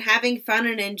dancing and having fun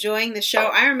and enjoying the show.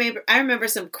 I remember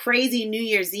some crazy New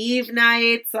Year's Eve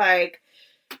nights. Like,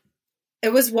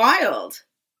 it was wild.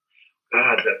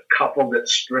 God, the couple that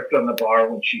stripped on the bar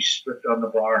when she stripped on the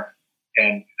bar.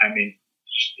 And, I mean,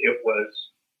 it was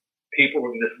people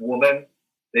with this woman,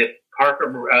 the Parker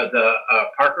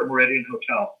Meridian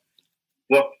Hotel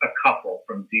booked a couple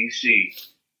from D.C.,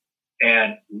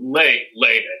 and late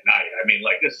at night, I mean,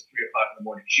 like this is 3:00 in the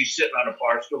morning, she's sitting on a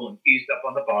bar stool and eased up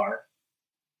on the bar.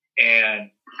 And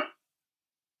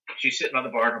she's sitting on the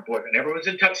bar and her boyfriend. Everyone's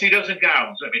in tuxedos and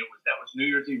gowns. I mean, that was New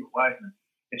Year's Eve at Weismann.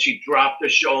 And she dropped the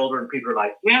shoulder and people are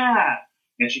like, "Yeah."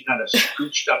 And she kind of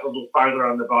scooched up a little farther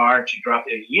on the bar and she dropped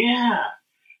it, "Yeah."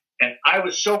 And I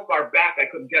was so far back, I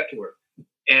couldn't get to her.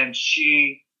 And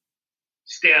she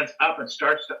stands up and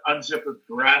starts to unzip her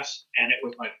dress, and it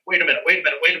was like, wait a minute. I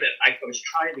was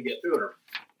trying to get through it.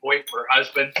 Her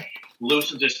husband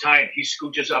loosens his tie, and he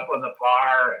scooches up on the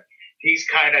bar, and he's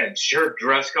and her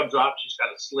dress comes off. She's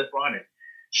got a slip on, and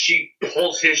she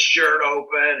pulls his shirt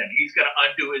open, and he's going to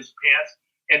undo his pants,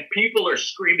 and people are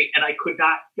screaming, and I could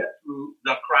not get through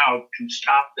the crowd to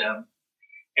stop them.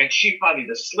 And she finally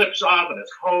just slips off, and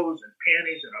his hose and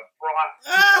panties and a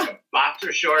bra, and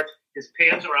boxer shorts. His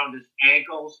pants around his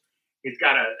ankles. He's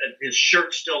got his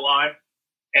shirt still on.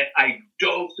 And I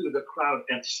dove through the crowd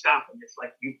and stopped him. It's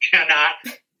like, you cannot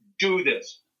do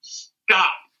this.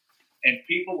 Stop. And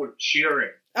people were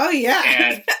cheering. Oh,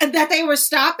 yeah. And that they were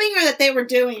stopping or that they were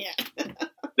doing it?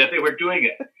 that they were doing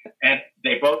it. And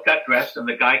they both got dressed, and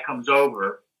the guy comes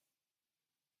over,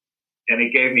 and he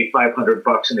gave me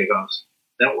 $500, and he goes,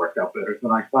 "That worked out better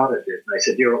than I thought it did." And I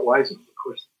said, "You're at Weismann." Of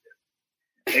course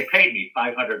they did. They paid me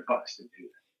 $500 to do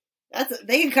that.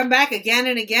 They can come back again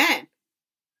and again.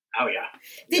 Oh, yeah.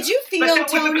 Did you feel, but that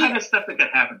Tony? was the kind of stuff that could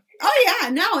happen. Oh, yeah.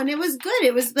 No, and it was good.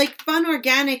 It was like fun,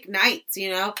 organic nights, you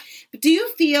know? But do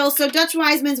you feel, so Dutch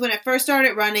Weismann's, when it first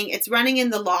started running, it's running in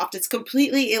the loft. It's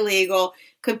completely illegal,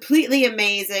 completely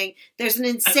amazing. There's an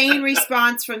insane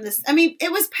response from this. I mean,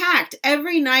 it was packed.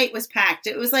 Every night was packed.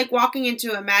 It was like walking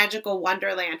into a magical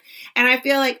wonderland. And I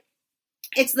feel like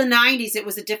it's the 90s. It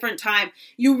was a different time.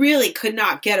 You really could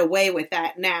not get away with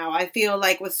that now. I feel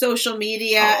like with social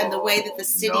media and the way that the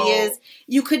city is,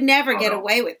 you could never get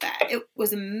away with that. It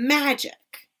was magic.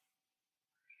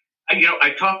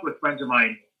 I talked with friends of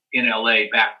mine in LA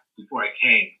back before I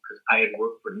came, because I had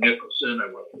worked for Nicholson,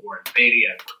 I worked for Warren Beatty,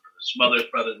 I worked for the Smothers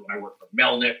Brothers, when I worked for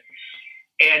Melnick.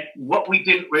 And what we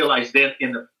didn't realize then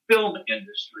in the film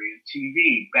industry and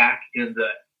TV back in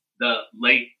the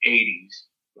late 80s,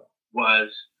 was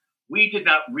we did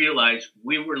not realize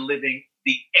we were living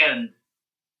the end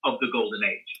of the golden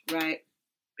age. Right.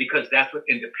 Because that's when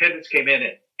independence came in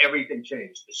and everything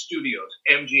changed. The studios,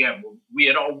 MGM, we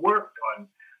had all worked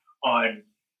on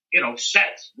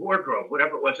sets, wardrobe,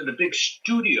 whatever it was, in the big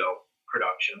studio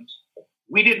productions.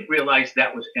 We didn't realize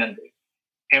that was ending.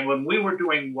 And when we were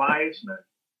doing Weismann,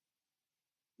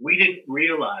 we didn't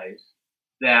realize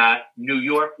that New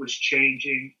York was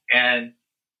changing, and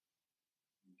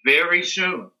very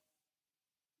soon,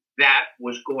 that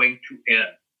was going to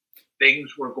end.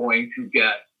 Things were going to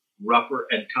get rougher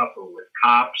and tougher with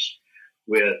cops,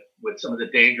 with some of the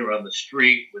danger on the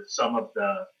street, with some of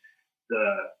the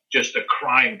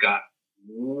crime got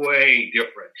way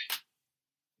different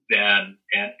then.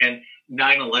 And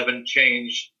 9/11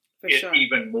 changed it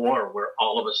even more, where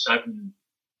all of a sudden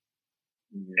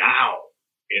now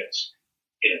it's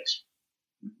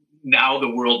now the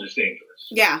world is dangerous.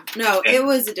 Yeah, no, it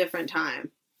was a different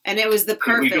time, and it was the perfect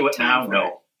time. Can we do it now?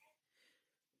 No.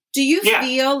 Do you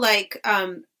feel like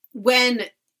when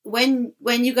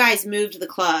you guys moved the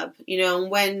club,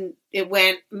 when it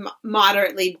went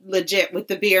moderately legit with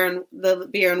the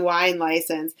beer and wine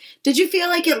license, did you feel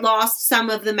like it lost some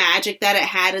of the magic that it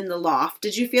had in the loft?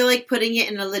 Did you feel like putting it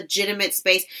in a legitimate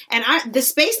space? And the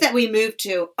space that we moved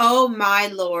to, oh my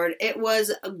Lord, it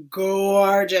was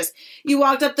gorgeous. You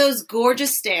walked up those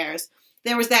gorgeous stairs.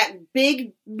 There was that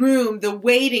big room, the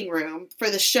waiting room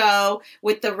for the show,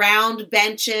 with the round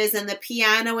benches and the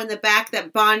piano in the back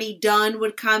that Bonnie Dunn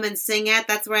would come and sing at.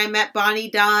 That's where I met Bonnie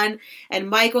Dunn. And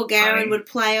Michael Guerin would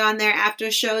play on there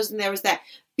after shows. And there was that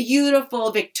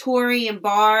beautiful Victorian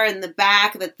bar in the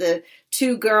back that the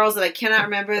two girls that I cannot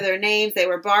remember their names, they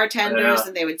were bartenders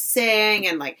and they would sing.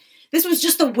 And this was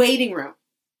just the waiting room.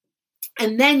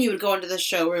 And then you would go into the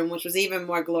showroom, which was even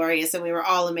more glorious, and we were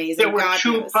all amazing. There were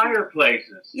two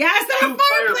fireplaces. Yes, there were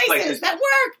fireplaces. That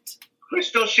worked.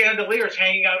 Crystal chandeliers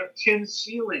hanging out of tin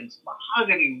ceilings,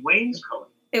 mahogany wainscoting.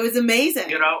 It was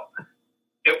amazing.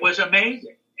 It was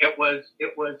amazing. It was,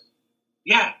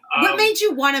 yeah. What made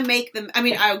you want to make them? I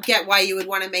mean, I get why you would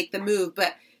want to make the move,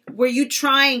 but were you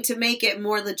trying to make it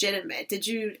more legitimate? Did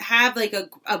you have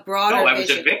a broader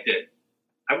vision? No,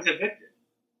 I was evicted.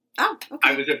 Oh, okay.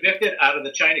 I was evicted out of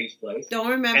the Chinese place. Don't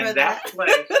remember that. And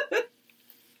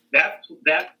that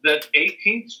place, the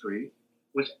 18th Street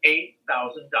was $8,000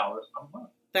 a month.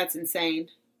 That's insane.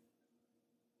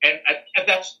 And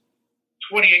that's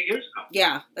 28 years ago.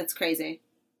 Yeah, that's crazy.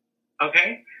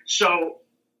 Okay, so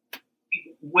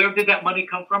where did that money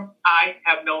come from? I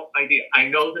have no idea. I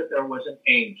know that there was an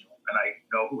angel, and I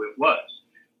know who it was.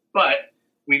 But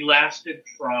we lasted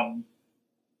from,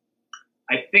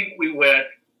 I think we went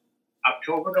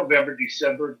October, November,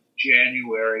 December,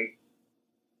 January,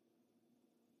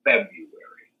 February.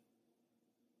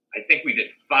 I think we did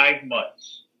 5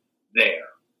 months there.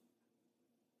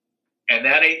 And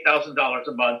that $8,000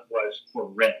 a month was for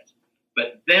rent.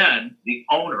 But then the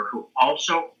owner, who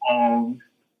also owns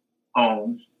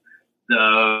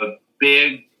the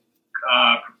big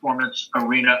performance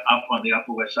arena up on the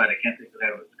Upper West Side, I can't think of that.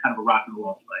 It was kind of a rock and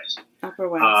roll place. Upper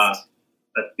West.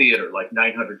 A theater,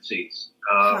 900 seats.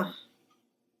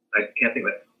 I can't think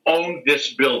of it. Owned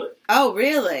this building. Oh,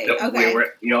 really? Okay.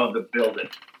 We owned the building.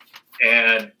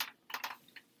 And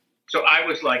so I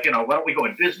was like, why don't we go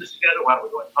in business together? Why don't we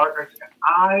go in partners together?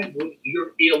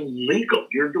 You're illegal.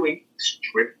 You're doing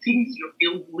striptease. You're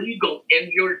illegal.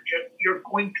 And you're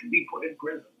going to be put in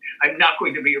prison. I'm not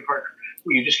going to be your partner.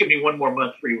 Will you just give me one more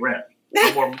month free rent?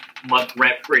 One more month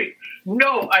rent free?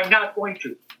 No, I'm not going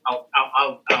to.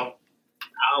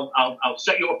 I'll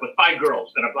set you up with 5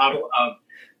 girls and a bottle of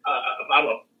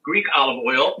Greek olive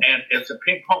oil and some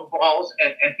ping pong balls.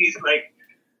 And he's like,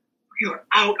 you're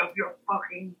out of your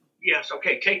fucking, yes,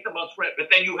 okay, take the month's rent, but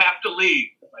then you have to leave.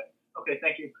 I'm like, okay,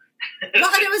 thank you.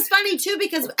 Well, and it was funny, too,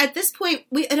 because at this point,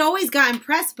 we had always gotten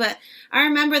press, but I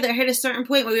remember there hit a certain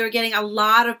point where we were getting a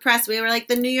lot of press. We were like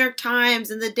the New York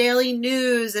Times and the Daily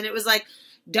News, and it was like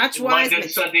Dutch Weismann. London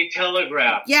Sunday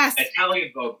Telegraph. Yes.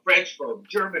 Italian Vogue, French Vogue,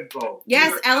 German Vogue.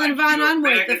 Yes, Ellen von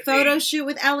Unwerth, the photo shoot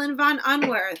with Ellen von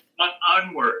Unwerth.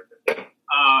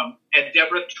 And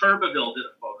Deborah Turbeville did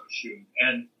a photo shoot,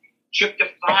 and Chip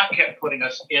DeFa kept putting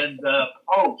us in the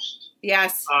Post.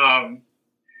 Yes.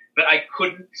 But I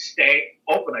couldn't stay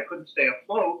open. I couldn't stay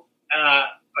afloat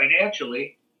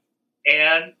financially.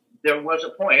 And there was a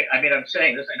point, I mean, I'm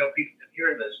saying this, I know people can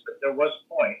hear this, but there was a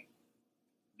point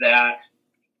that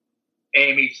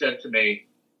Amy said to me,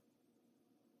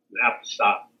 you have to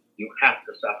stop. You have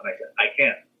to stop. And I said, I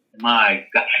can't. My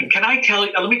God. Can I tell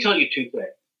you, let me tell you 2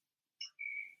 things.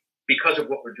 Because of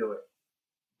what we're doing.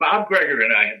 Bob Greger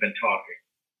and I have been talking.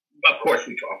 Of course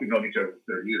we talk. We've known each other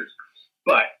for 30 years.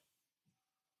 But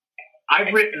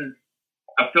I've written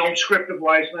a film script of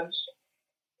Weismann's.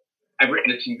 I've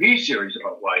written a TV series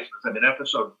about Weismann's. I'm in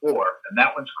episode 4, and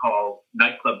that one's called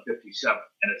Nightclub 57.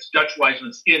 And it's Dutch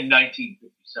Weismann's in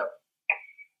 1957.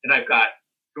 And I've got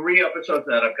 3 episodes of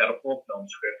that. I've got a full film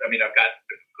script. I mean, I've got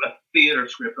a theater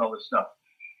script, all this stuff.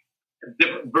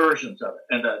 Different versions of it.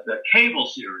 And the cable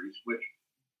series, which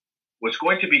was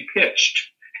going to be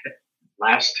pitched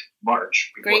last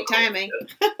March. Great timing.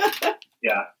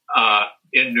 Yeah.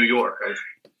 In New York.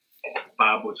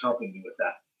 Bob was helping me with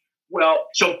that. Well,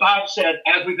 so Bob said,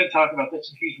 as we've been talking about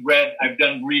this, I've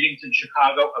done readings in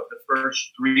Chicago of the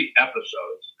first 3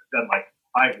 episodes. I've done like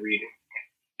 5 readings.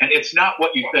 And it's not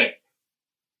what you think.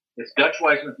 It's Dutch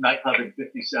Weismann's Nightclub in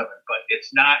 57, but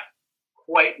it's not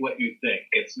quite what you think.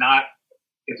 It's a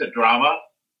drama.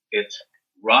 It's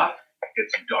rough.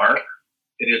 It's dark.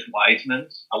 It is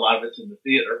Weismann's. A lot of it's in the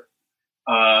theater.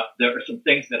 There are some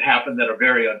things that happen that are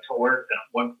very untoward. And at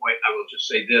one point, I will just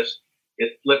say this.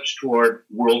 It flips toward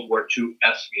World War II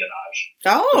espionage.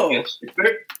 Oh. It's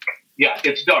very, yeah,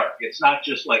 it's dark. It's not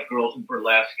just like girls in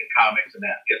burlesque and comics and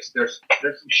that. There's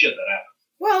some shit that happens.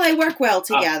 Well, they work well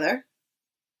together.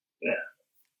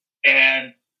 Yeah.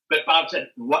 But Bob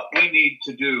said, what we need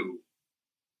to do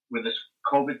when this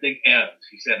COVID thing ends,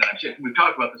 he said, and I'm saying, we've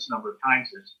talked about this a number of times,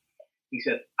 he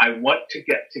said, I want to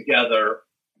get together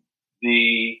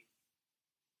the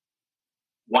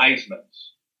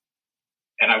Weismanns,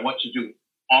 and I want to do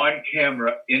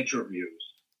on-camera interviews.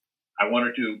 I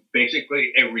want to do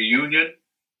basically a reunion,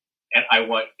 and I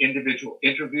want individual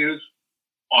interviews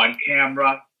on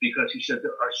camera, because he said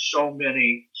there are so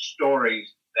many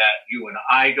stories that you and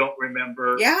I don't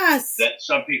remember. Yes. That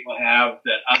some people have,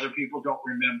 that other people don't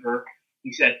remember.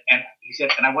 He said, and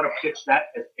I want to pitch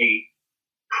that as a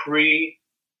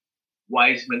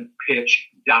pre-Weismann pitch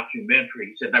documentary.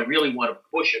 He said, I really want to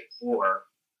push it for,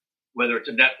 whether it's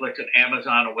a Netflix, an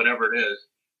Amazon, or whatever it is,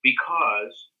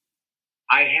 because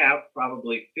I have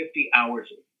probably 50 hours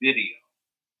of video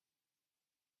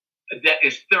that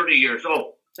is 30 years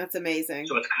old. That's amazing.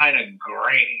 So it's kind of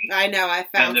grainy. I know. I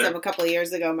found some a couple of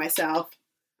years ago myself.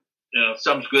 You know,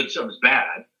 some's good, some's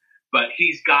bad. But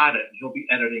he's got it, and he'll be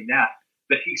editing that.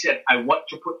 But he said, I want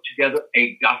to put together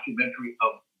a documentary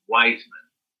of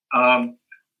Weismann.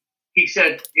 He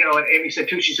said, you know, and Amy said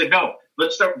too, she said, no,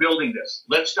 let's start building this.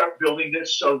 Let's start building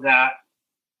this so that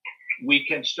we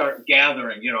can start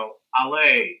gathering, you know,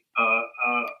 Ale,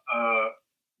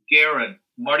 Guerin,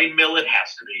 Marty Millett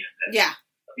has to be in this. Yeah.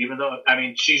 Even though, I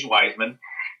mean, she's Weismann.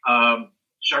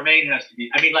 Charmaine has to be.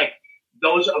 I mean, like,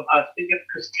 those of us,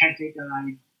 because Tente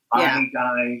died, Bonnie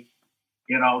died.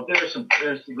 You know, we lost some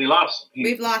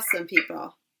people. We've lost some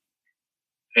people.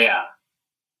 Yeah.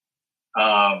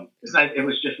 It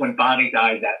was just when Bonnie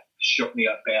died that shook me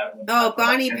up bad. Oh,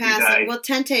 Bonnie passed. Well,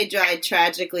 Tente died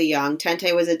tragically young.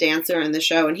 Tente was a dancer in the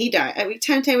show, and he died. I mean,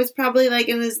 Tente was probably like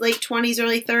in his late 20s,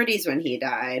 early 30s when he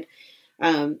died.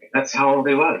 That's how old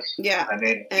he was. Yeah. I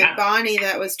mean, and Bonnie,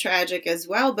 that was tragic as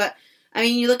well. But, I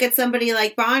mean, you look at somebody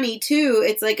like Bonnie, too.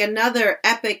 It's like another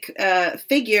epic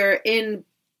figure in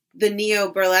the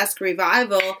neo-burlesque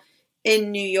revival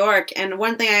in New York. And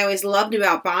one thing I always loved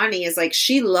about Bonnie is, like,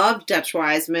 she loved Dutch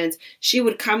Weismann's. She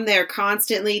would come there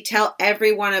constantly, tell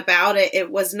everyone about it. It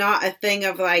was not a thing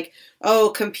of, like,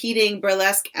 oh, competing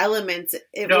burlesque elements.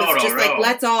 It was just like,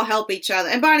 let's all help each other.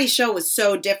 And Bonnie's show was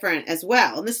so different as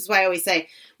well. And this is why I always say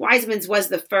Weismann's was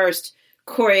the first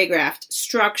choreographed,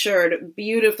 structured,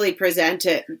 beautifully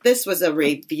presented. This was a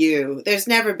review. There's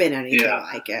never been anything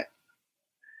like it.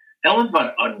 Ellen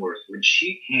von Unworth, when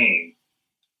she came,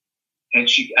 and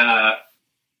she,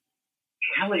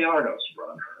 Caliardos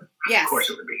brought her. Yes. Of course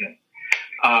it would be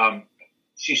him.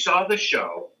 She saw the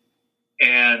show,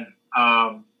 and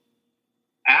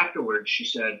afterwards she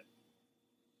said,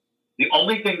 the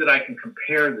only thing that I can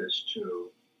compare this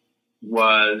to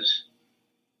was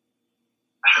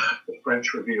the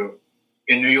French Review.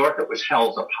 In New York, it was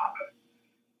Hell's a Poppin'.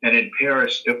 And in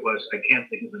Paris, it was, I can't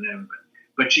think of the name of it.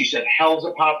 But she said, Hell's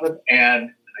a Poppin', and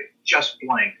I just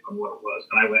blanked on what it was.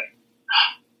 And I went,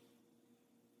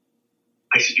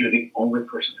 I said, you're the only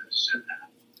person who said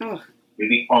that. Oh. You're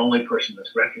the only person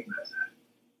that's recognized that.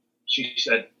 She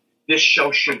said, this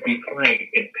show should be playing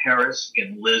in Paris,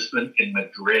 in Lisbon, in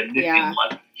Madrid, in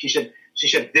London. She said,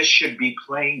 this should be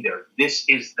playing there. This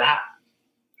is that.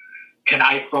 Can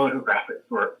I photograph it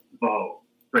for Vogue,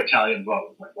 for Italian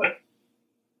Vogue? I'm like, what?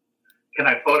 Can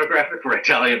I photograph it for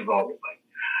Italian Vogue? Like,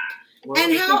 well,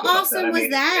 and how awesome was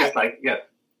that? It's like, yeah.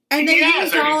 And they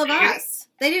used all of us.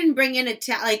 They didn't bring in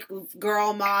like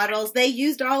girl models. They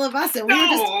used all of us, and we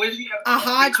were just a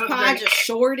hodgepodge of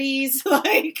shorties,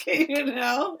 like, you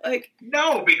know, like.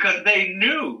 No, because they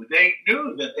knew that they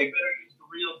better use the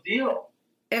real deal.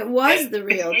 It was the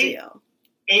real deal.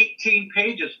 18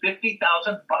 pages, $50,000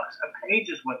 a page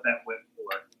is what that went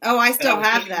for. Oh, I still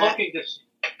have that. I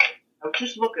was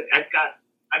just looking.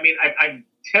 I'm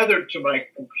tethered to my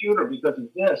computer because of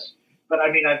this, but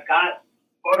I mean, I've got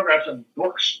photographs and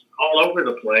books all over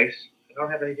the place. I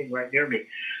don't have anything right near me.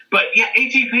 But yeah,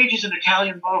 18 pages in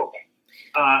Italian Vogue.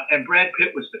 And Brad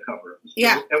Pitt was the cover.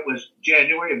 It was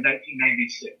January of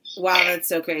 1996. Wow, that's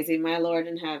so crazy. My Lord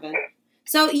in heaven.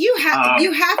 So you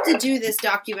have to do this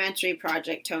documentary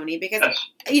project, Tony, because,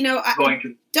 you know,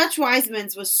 Dutch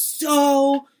Weismann's was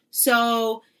so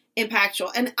impactful.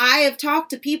 And I have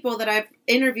talked to people that I've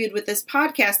interviewed with this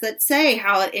podcast that say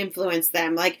how it influenced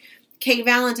them. Like, Kate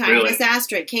Valentine, Miss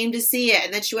Astrid, came to see it,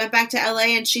 and then she went back to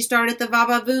LA and she started the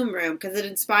Va Voom Room because it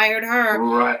inspired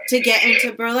her to get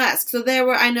into burlesque. So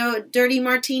I know Dirty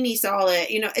Martini saw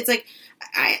it. You know, it's like,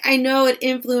 I know it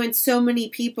influenced so many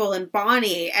people, and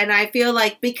Bonnie, and I feel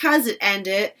like because it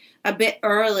ended a bit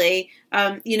early,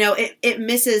 you know, it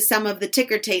misses some of the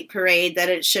ticker tape parade that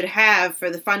it should have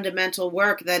for the fundamental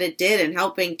work that it did in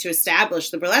helping to establish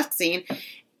the burlesque scene.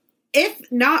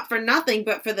 If not for nothing,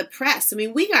 but for the press. I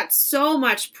mean, we got so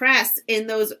much press in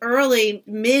those early,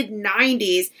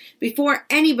 mid-90s before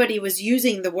anybody was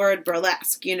using the word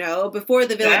burlesque, you know, before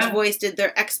the Village Voice did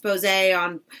their expose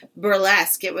on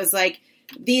burlesque. It was like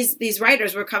these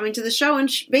writers were coming to the show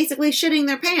and basically shitting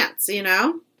their pants, you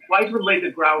know? Weismann laid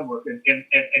the groundwork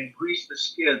and greased the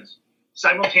skids.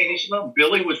 Simultaneously,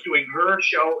 Billy was doing her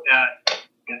show at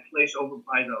a place over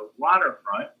by the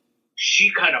waterfront.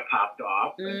 She kind of popped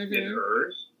off and did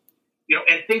hers, you know,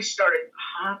 and things started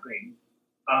popping,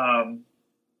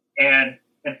 and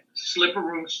Slipper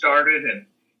Room started, and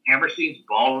Hammerstein's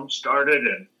Ballroom started,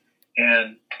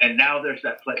 and now there's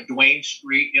that place, Duane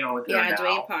Street, you know, Duane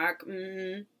Park,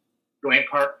 Duane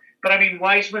Park. But I mean,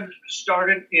 Weismann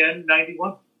started in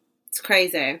 '91. It's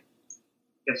crazy.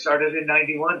 It started in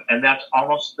 91, and that's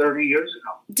almost 30 years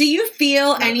ago. Do you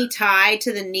feel any tie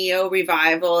to the Neo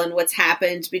revival and what's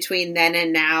happened between then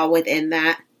and now within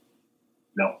that?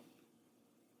 No,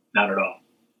 not at all.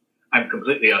 I'm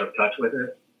completely out of touch with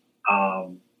it.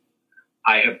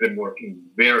 I have been working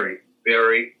very,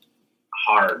 very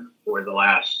hard for the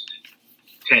last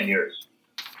 10 years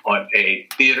on a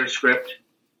theater script,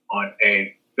 on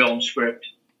a film script,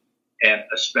 and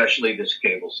especially this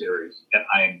cable series.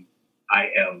 And I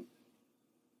am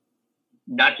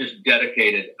not just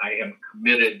dedicated, I am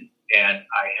committed, and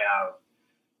I have,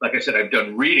 like I said, I've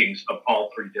done readings of all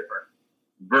three different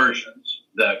versions,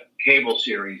 the cable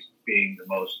series being the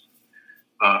most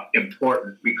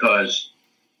important because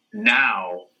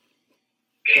now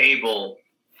cable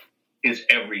is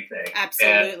everything.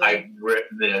 Absolutely. And I've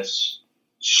written this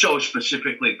so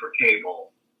specifically for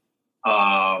cable.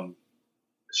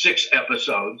 6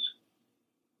 episodes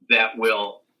that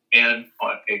will end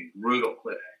on a brutal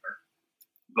cliffhanger.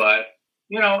 But,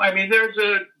 you know, I mean, there's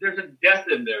a death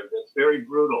in there that's very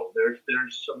brutal. There's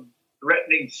some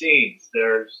threatening scenes.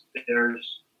 There's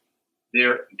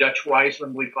Dutch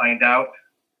Weismann, we find out,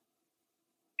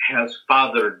 has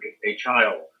fathered a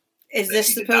child. Is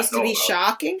this supposed to be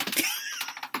shocking?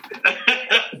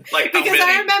 Like because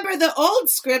I remember the old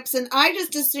scripts, and I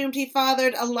just assumed he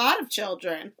fathered a lot of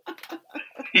children.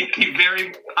 He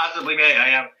very possibly may. I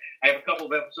have a couple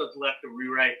of episodes left to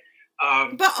rewrite.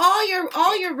 But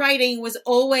all your writing was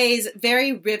always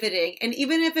very riveting, and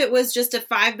even if it was just a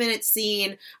 5-minute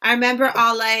scene, I remember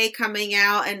Ale coming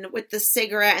out and with the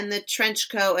cigarette and the trench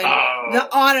coat and the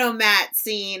automat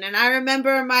scene, and I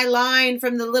remember my line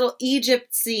from the Little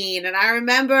Egypt scene, and I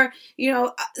remember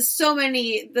so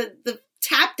many the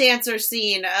tap dancer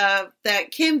scene that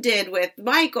Kim did with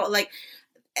Michael, like.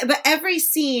 But every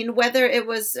scene, whether it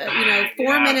was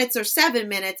 4 minutes or 7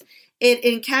 minutes, it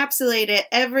encapsulated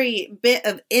every bit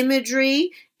of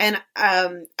imagery and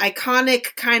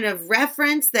iconic kind of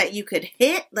reference that you could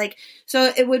hit. Like,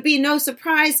 so it would be no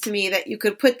surprise to me that you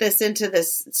could put this into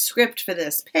this script for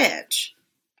this pitch.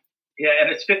 Yeah,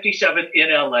 and it's 57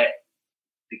 in LA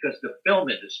because the film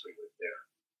industry was there.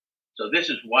 So this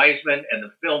is Weismann and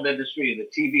the film industry and the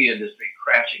TV industry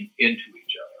crashing into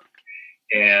each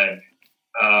other. And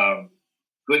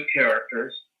good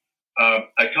characters.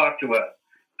 I talked to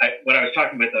when I was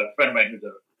talking with a friend of mine who's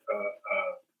a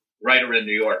writer in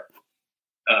New York,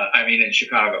 in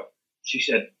Chicago, she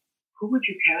said, who would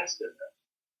you cast in this?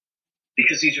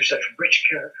 Because these are such rich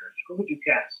characters. Who would you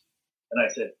cast? And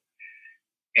I said,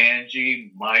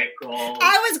 Angie, Michael.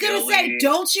 I was going to say,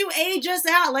 don't you age us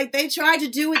out like they tried to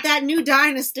do with that new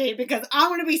Dynasty, because I'm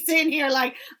going to be sitting here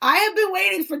like, I have been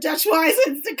waiting for Dutch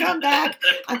Weismann to come back.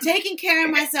 I'm taking care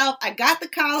of myself. I got the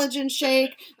collagen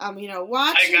shake. I'm,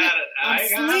 watching. I got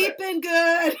it. I'm sleeping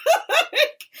good.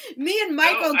 Me and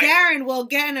Michael Guerin will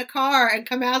get in a car and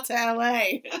come out to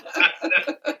LA.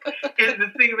 And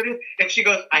the thing of it is, and she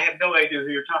goes, I have no idea who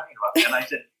you're talking about. And I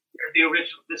said,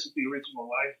 this is the original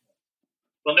Weismann.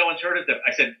 Well, no one's heard of them.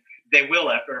 I said, they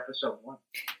will after episode 1.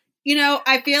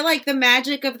 I feel like the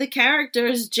magic of the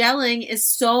characters gelling is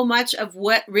so much of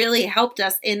what really helped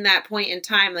us in that point in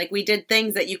time. Like, we did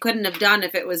things that you couldn't have done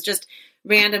if it was just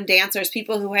random dancers,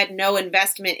 people who had no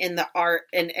investment in the art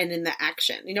and in the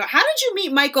action. How did you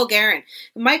meet Michael Guerin?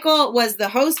 Michael was the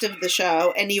host of the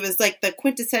show, and he was like the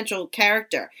quintessential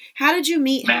character. How did you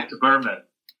meet him? Max Berman.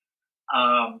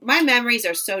 My memories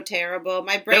are so terrible.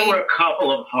 My brain. There were a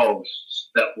couple of hosts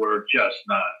that were just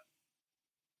not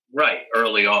right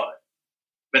early on.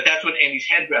 But that's when Amy's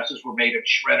headdresses were made of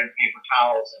shredded paper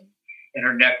towels, and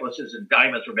her necklaces and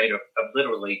diamonds were made of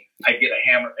literally, I'd get a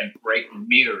hammer and break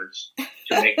mirrors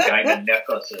to make diamond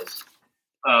necklaces.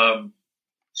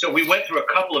 So we went through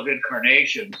a couple of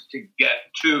incarnations to get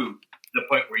to the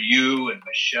point where you and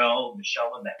Michelle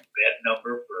in that bed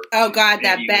number for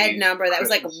that bed number that was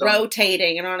like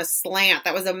rotating and on a slant.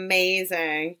 That was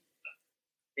amazing.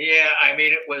 Yeah,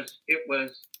 it was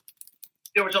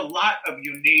there was a lot of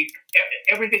unique,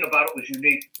 everything about it was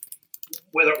unique,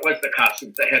 whether it was the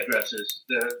costumes, the headdresses,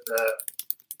 the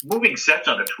moving sets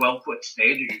on a 12-foot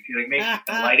stage, are you kidding me? And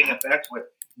lighting effects with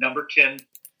number 10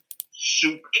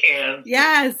 soup cans.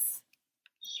 Yes.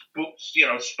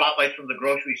 Spotlights from the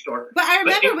grocery store. But I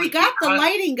remember we got the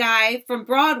lighting guy from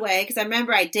Broadway, because I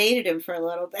remember I dated him for a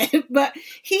little bit. But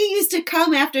he used to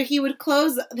come after he would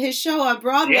close his show on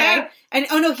Broadway. Yeah. And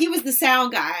he was the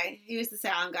sound guy.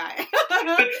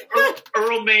 But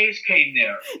Earl Mays came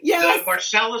there. Yes. The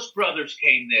Marcellus brothers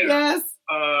came there. Yes.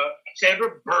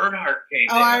 Sandra Bernhardt came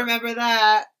there. Oh, I remember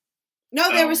that.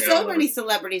 No, there were so many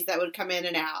celebrities that would come in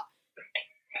and out.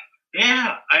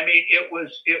 Yeah, it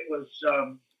was.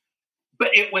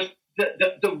 But it was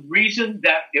the reason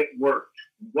that it worked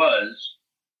was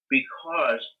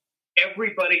because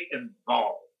everybody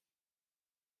involved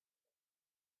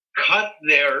cut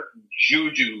their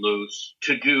juju loose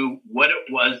to do what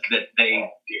it was that they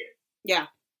did. Yeah.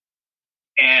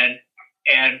 And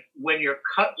when you're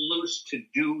cut loose to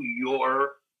do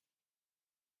your,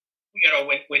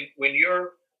 when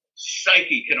your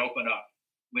psyche can open up,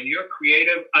 when your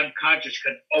creative unconscious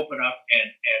can open up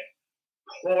and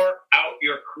pour out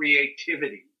your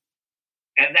creativity.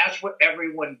 And that's what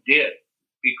everyone did,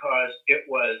 because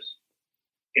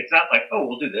it's not like, oh,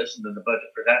 we'll do this, and then the budget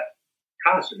for that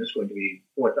costume is going to be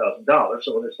 $4,000.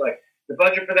 So it's like, the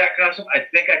budget for that costume, I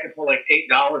think I could pull like $8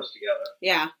 together.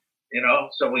 Yeah.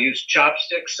 So we'll use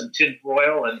chopsticks, some tin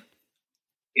foil, and,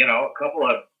 a couple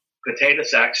of potato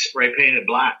sacks spray painted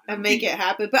black. And make it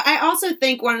happen. But I also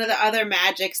think one of the other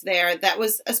magics there that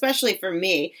was, especially for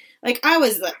me, like I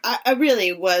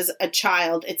really was a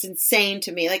child. It's insane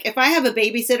to me. Like, if I have a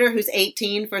babysitter who's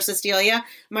 18 for Cecilia,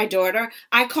 my daughter,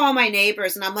 I call my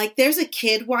neighbors and I'm like, there's a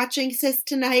kid watching Sis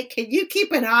tonight. Can you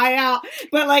keep an eye out?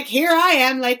 But like, here I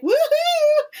am like,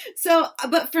 woohoo! So,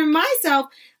 but for myself,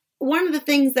 one of the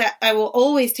things that I will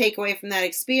always take away from that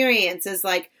experience is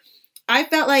like, I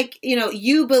felt like,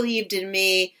 you believed in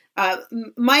me.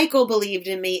 Michael believed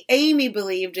in me. Amy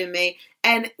believed in me.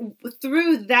 And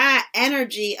through that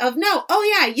energy of, no, oh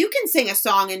yeah, you can sing a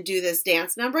song and do this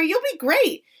dance number. You'll be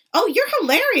great. Oh, you're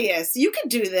hilarious. You can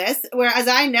do this. Whereas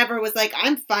I never was like,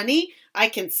 I'm funny. I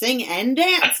can sing and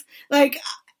dance. Like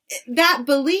that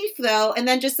belief though. And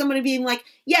then just somebody being like,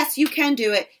 yes, you can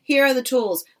do it. Here are the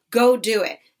tools. Go do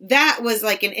it. That was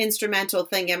like an instrumental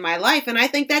thing in my life. And I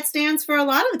think that stands for a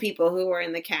lot of the people who were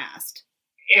in the cast.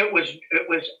 It was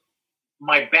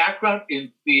my background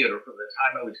in theater from the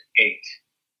time I was 8,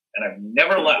 and I've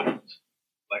never left.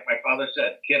 Like my father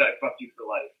said, kid, I fucked you for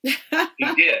life.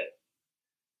 He did,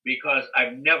 because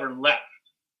I've never left.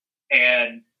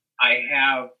 And I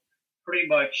have pretty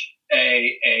much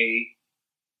a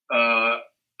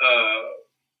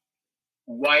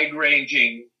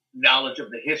wide-ranging knowledge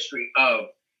of the history of,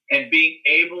 and being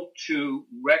able to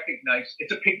recognize,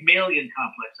 it's a Pygmalion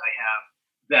complex I have,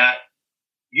 that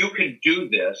you can do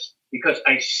this because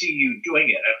I see you doing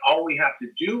it. And all we have to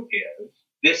do is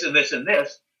this and this and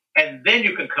this, and then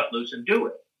you can cut loose and do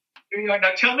it. You're like,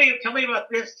 now tell me about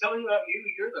this. Tell me about you.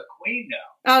 You're the queen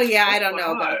now. Oh, yeah, I don't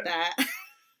know about that.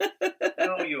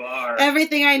 No, you are.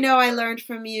 Everything I know I learned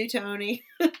from you, Tony.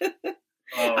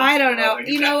 I don't know.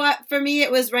 You know what? For me,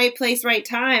 it was right place, right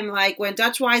time. Like when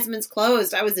Dutch Weismann's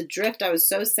closed, I was adrift. I was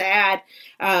so sad.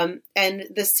 And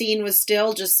the scene was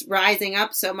still just rising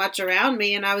up so much around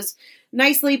me. And I was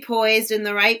nicely poised in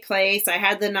the right place. I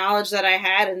had the knowledge that I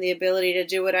had and the ability to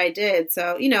do what I did.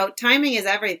 So, timing is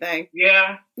everything.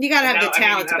 Yeah. You got to have the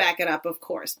talent to back it up, of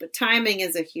course. But timing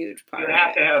is a huge part of it. You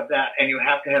have to have that. And you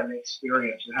have to have the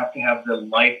experience. You have to have the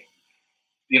life.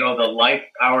 The life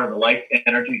power and the life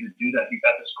energy to do that. You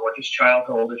got this gorgeous child.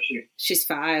 How old is she? She's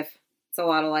 5. It's a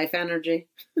lot of life energy.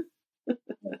 Oh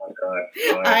my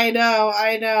God. I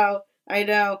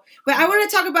know. But I want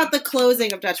to talk about the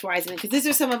closing of Dutch Weismann, because these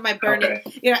are some of my burning.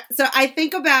 Okay. So I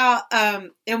think about,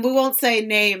 and we won't say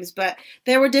names, but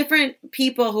there were different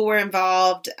people who were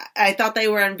involved. I thought they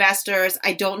were investors.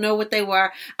 I don't know what they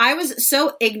were. I was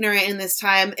so ignorant in this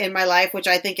time in my life, which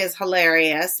I think is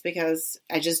hilarious because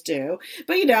I just do.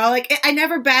 But I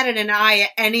never batted an eye at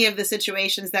any of the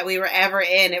situations that we were ever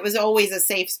in. It was always a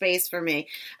safe space for me.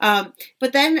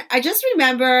 But then I just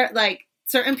remember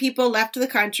certain people left the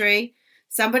country.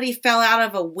 Somebody fell out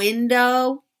of a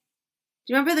window.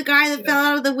 Do you remember the guy that fell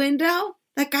out of the window?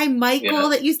 That guy Michael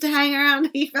that used to hang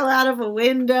around, he fell out of a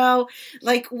window.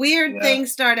 Weird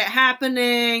things started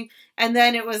happening. And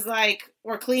then it was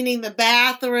we're cleaning the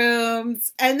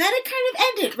bathrooms. And then it kind of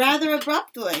ended rather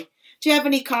abruptly. Do you have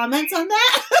any comments on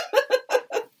that?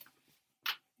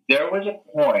 There was a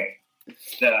point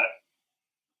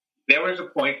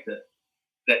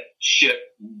that shit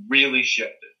really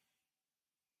shifted.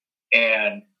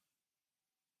 And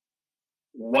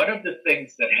one of the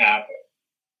things that happened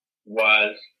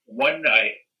was one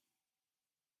night,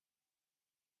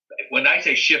 when I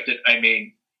say shifted, I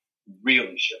mean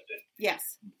really shifted.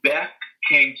 Yes. Beck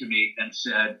came to me and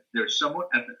said, there's someone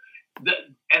at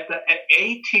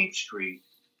 18th Street,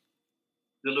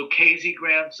 the Lucchese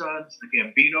grandsons, the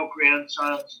Gambino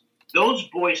grandsons, those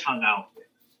boys hung out there.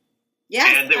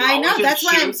 Yes, I know. That's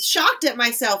why I'm shocked at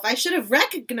myself. I should have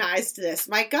recognized this.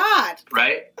 My God.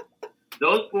 Right?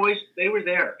 Those boys, they were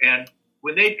there. And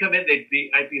when they'd come in,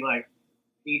 I'd be like,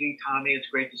 Edie, Tommy, it's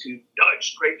great to see you.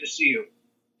 Dutch, great to see you.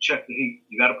 Check the heat.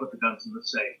 You got to put the guns in the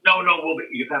safe. No,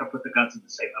 you got to put the guns in the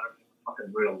safe. I don't have a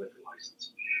fucking real liquor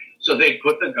license. So they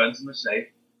put the guns in the safe.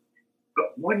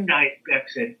 But one night, Beck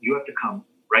said, you have to come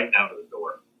right now to the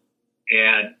door.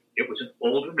 And it was an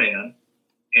older man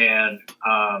and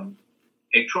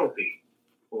a trophy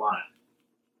blonde.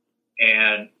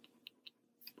 And,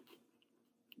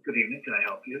 good evening, can I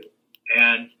help you?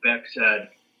 And Beck said,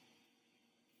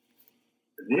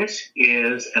 this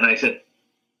is, and I said,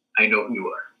 I know who you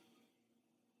are.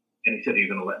 And he said, are you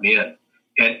going to let me in?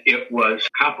 And it was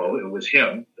Capo, it was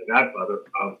him, the godfather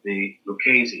of the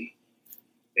Lucchese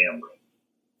family.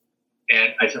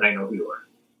 And I said, I know who you are.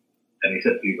 And he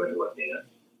said, are you going to let me in?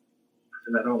 I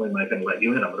said, not only am I going to let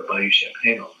you in, I'm going to buy you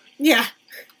champagne over. Yeah.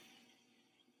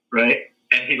 Right?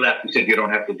 And he laughed. He said, you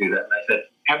don't have to do that. And I said,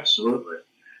 absolutely.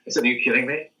 I said, are you kidding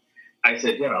me? I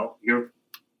said, you're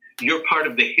part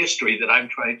of the history that I'm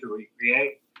trying to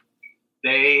recreate.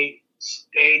 They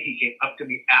stayed. He came up to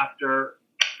me after.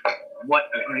 What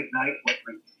a great night. What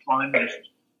great fun. It was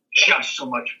just so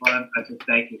much fun. I said,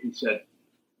 thank you. He said,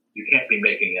 you can't be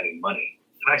making any money.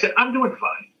 And I said, I'm doing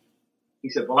fine. He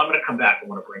said, well, I'm going to come back. I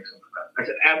want to bring something back. I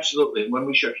said, absolutely. And when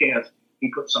we shook hands,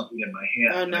 he put something in my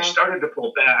hand. Oh, no. And I started to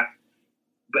pull back,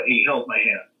 but he held my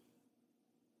hand.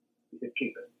 He said,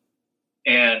 keep it.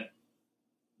 And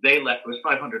they left. It was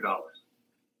 $500.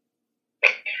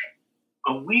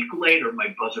 A week later,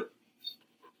 my buzzer.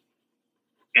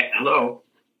 Hello,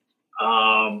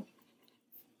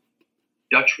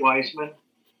 Dutch Weismann.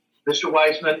 Mr.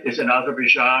 Weismann is in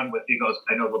Azerbaijan with. He goes,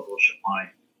 I know the bullshit line.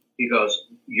 He goes,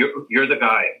 you're the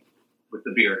guy with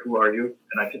the beard. Who are you?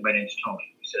 And I said, my name's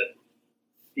Tony. He said,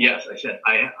 yes. I said,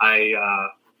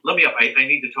 let me up. I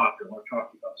need to talk to him. I want to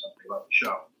talk to you about something about the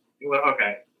show. He went,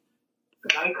 okay. The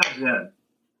guy comes in,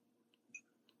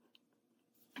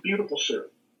 beautiful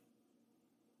suit,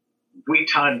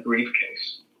 Vuitton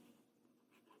briefcase.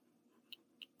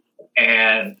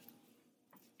 And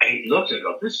he looks at it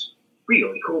and goes, this is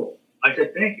really cool. I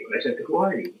said, thank you. I said, who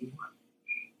are you?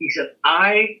 He said,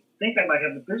 I think I might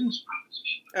have the business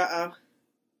proposition. Uh-oh.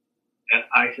 And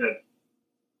I said,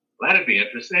 well, that'd be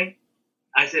interesting.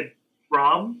 I said,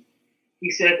 from?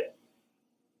 He said,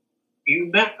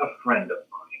 you met a friend of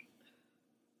mine.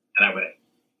 And I went,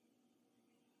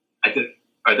 I said,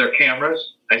 are there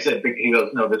cameras? I said, he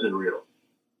goes, no, this is real.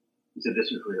 He said,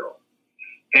 this is real.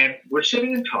 And we're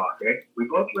sitting and talking. We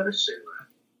both lit a cigarette.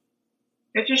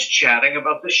 And just chatting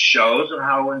about the shows and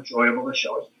how enjoyable the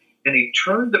show is. And he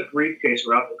turned the briefcase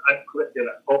around and unclipped it and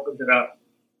opened it up.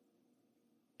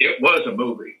 It was a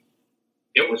movie.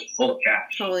 It was full of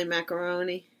cash. Holy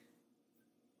macaroni.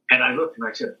 And I looked and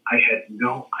I said, I had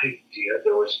no idea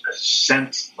there was a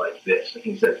sense like this. And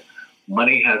he said,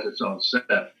 money has its own scent.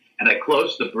 And I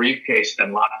closed the briefcase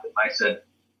and locked it. And I said,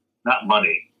 not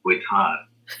money, Vuitton.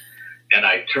 And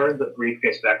I turned the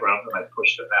briefcase back around and I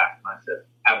pushed it back. And I said,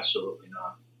 absolutely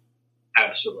not.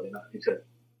 Absolutely not. He said,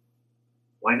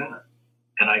 why not?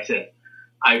 And I said,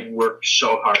 I've worked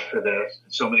so hard for this.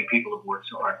 And so many people have worked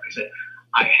so hard. I said,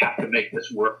 I have to make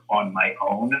this work on my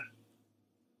own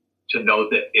to know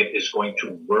that it is going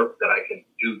to work, that I can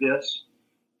do this.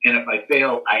 And if I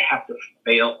fail, I have to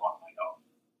fail on my own.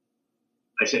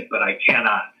 I said, but I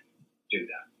cannot do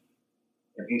that.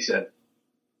 And he said,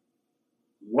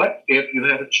 what if you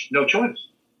had no choice?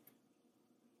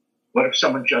 What if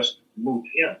someone just moved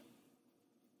in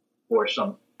for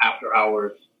some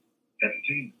after-hours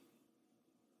entertainment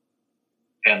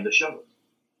and the shows?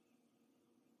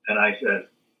 And I said,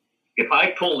 if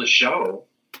I pull the show,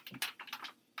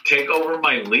 take over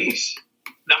my lease,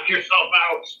 knock yourself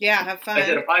out. Yeah, have fun. I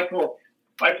said, if I pull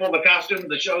the costume,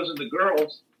 the shows, and the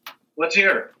girls, let's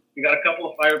hear it. You got a couple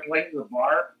of fireplaces, a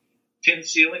bar, tin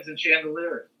ceilings, and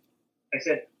chandeliers. I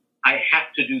said, I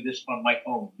have to do this on my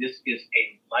own. This is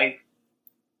a life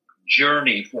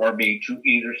journey for me to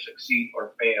either succeed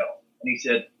or fail. And he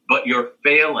said, but you're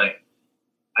failing.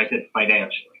 I said,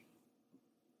 financially.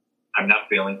 I'm not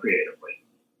failing creatively.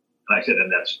 And I said,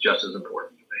 and that's just as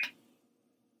important to me.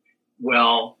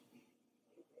 Well,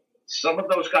 some of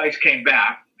those guys came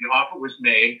back. The offer was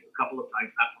made a couple of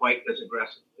times, not quite as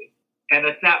aggressively. And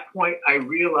at that point, I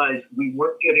realized we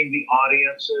weren't getting the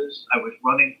audiences. I was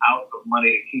running out of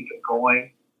money to keep it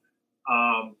going.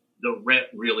 The rent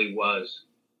really was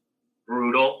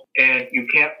brutal. And you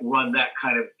can't run that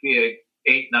kind of gig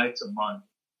 8 nights a month.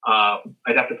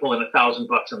 I'd have to pull in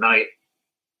 $1,000 a night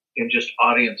in just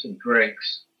audience and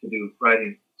drinks to do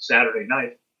Friday, Saturday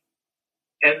night.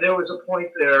 And there was a point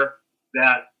there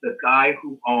that the guy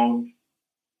who owned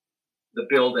the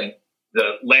building,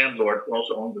 the landlord who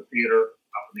also owned the theater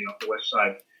up on the Upper West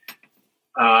Side,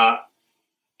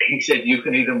 he said, you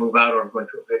can either move out or I'm going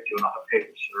to evict you and I'll have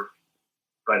papers served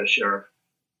by the sheriff.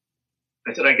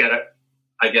 I said, I get it.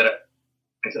 I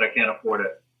said, I can't afford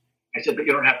it. I said, but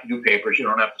you don't have to do papers. You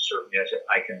don't have to serve me. I said,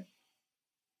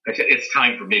 I said, it's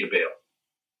time for me to bail.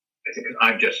 I said,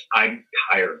 because I'm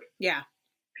tired. Yeah.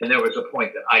 And there was a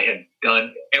point that I had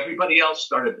done, everybody else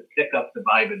started to pick up the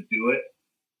vibe and do it.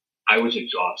 I was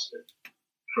exhausted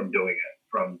from doing it,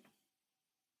 from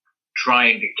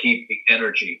trying to keep the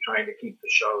energy, trying to keep the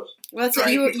shows. Well, so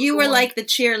you were like the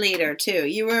cheerleader too.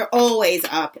 You were always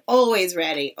up, always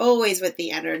ready, always with the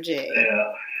energy.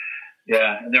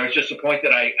 Yeah. And there was just a point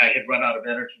that I had run out of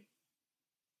energy.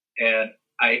 And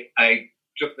I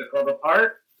took the club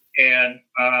apart and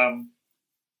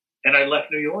I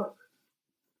left New York.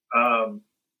 And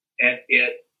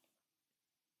it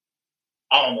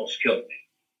almost killed me.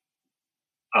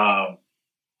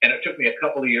 And it took me a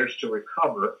couple of years to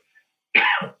recover,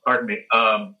 pardon me,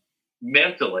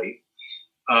 mentally.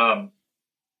 I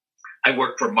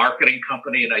worked for a marketing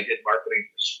company and I did marketing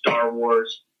for Star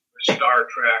Wars, for Star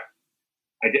Trek.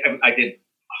 I did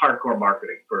hardcore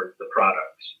marketing for the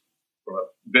products from a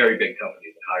very big company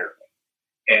that hired me.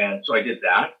 And so I did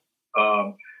that.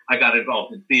 I got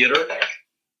involved in theater.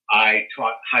 I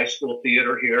taught high school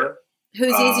theater here.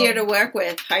 Who's easier to work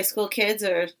with, high school kids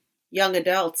or young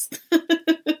adults?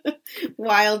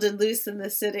 Wild and loose in the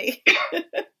city.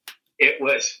 It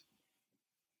was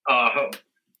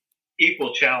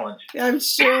Equal challenge. I'm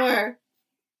sure.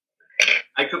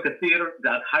 I took a theater.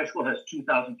 That high school has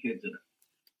 2,000 kids in it.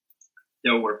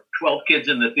 There were 12 kids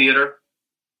in the theater,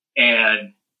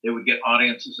 and they would get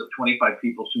audiences of 25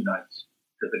 people 2 nights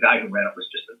because the guy who ran it was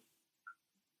just a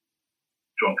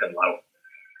drunken lout.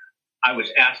 I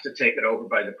was asked to take it over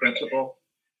by the principal.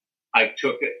 I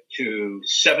took it to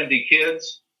 70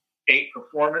 kids, 8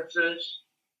 performances,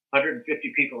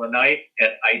 150 people a night,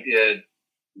 and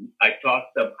I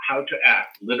taught them how to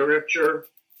act, literature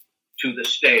to the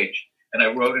stage. And I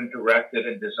wrote and directed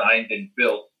and designed and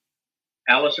built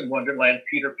Alice in Wonderland,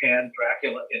 Peter Pan,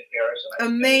 Dracula in Paris. And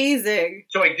amazing.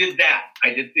 So I did that.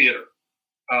 I did theater.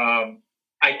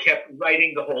 I kept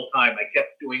writing the whole time. I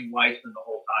kept doing Weismann the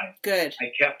whole time. Good.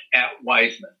 I kept at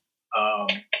Weismann.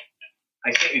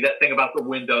 I sent you that thing about the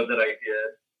window that I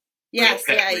did. Yes,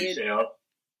 you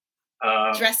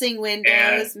dressing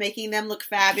windows, making them look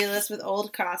fabulous with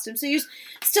old costumes. So you're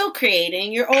still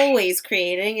creating. You're always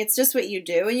creating. It's just what you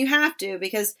do, and you have to,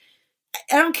 because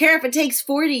I don't care if it takes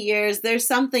 40 years. There's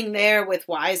something there with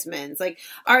Weismann's. Like,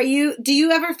 do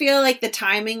you ever feel like the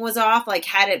timing was off? Like,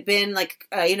 had it been like,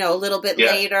 a little bit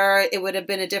later, it would have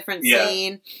been a different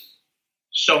scene.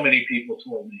 So many people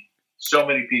told me. So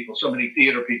many people. So many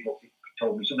theater people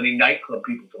told me. So many nightclub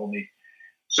people told me.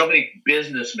 So many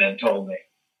businessmen told me.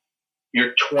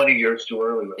 You're 20 years too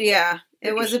early with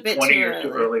it was a bit 20 too years early.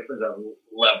 too early for the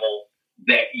level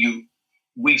that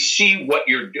we see what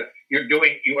you're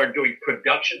doing. You are doing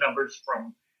production numbers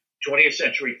from 20th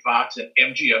Century Fox and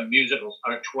MGM musicals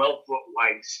on a 12-foot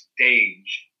wide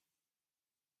stage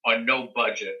on no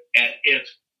budget, and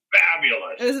it's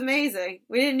fabulous. It was amazing.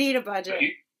 We didn't need a budget.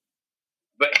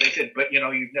 But they said,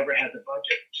 you've never had the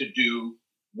budget to do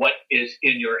what is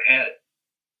in your head.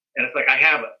 And it's like, I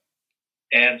haven't.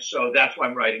 And so that's why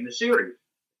I'm writing the series,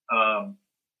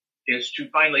 is to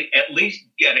finally at least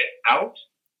get it out,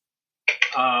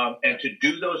 and to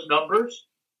do those numbers,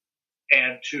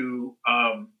 and to,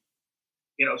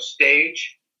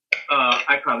 stage.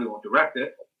 I probably won't direct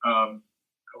it. I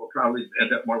will probably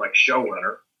end up more like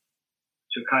showrunner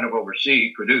to kind of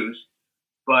oversee, produce.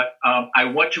 But I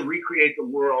want to recreate the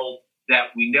world that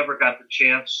we never got the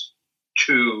chance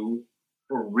to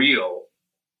for real.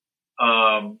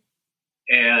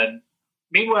 And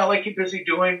meanwhile, I keep busy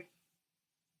doing,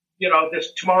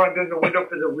 this. Tomorrow I'm doing the window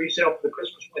for the resale for the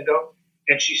Christmas window.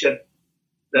 And she said,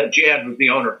 that Jan was the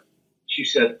owner. She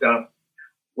said,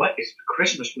 what is the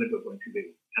Christmas window going to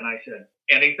be? And I said,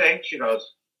 anything? She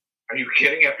goes, are you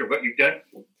kidding after what you've done?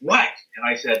 What? And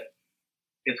I said,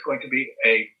 it's going to be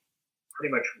a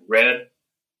pretty much red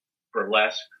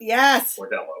burlesque. Yes.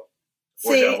 Bordello.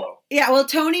 Well,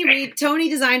 Tony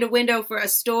designed a window for a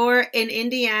store in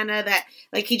Indiana that,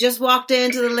 like, he just walked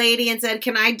into the lady and said,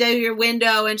 can I do your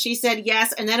window? And she said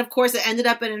yes. And then, of course, it ended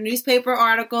up in a newspaper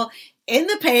article in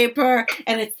the paper,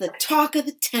 and it's the talk of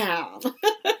the town.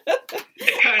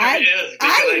 It kind of is.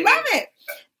 I love it.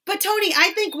 But Tony,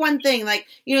 I think one thing, like,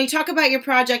 you talk about your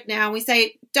project now, and we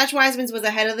say Dutch Weismann's was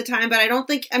ahead of the time, but I don't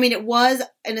think, it was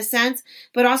in a sense,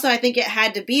 but also I think it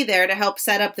had to be there to help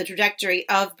set up the trajectory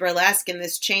of burlesque and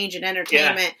this change in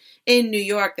entertainment in New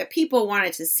York that people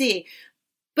wanted to see.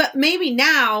 But maybe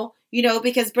now,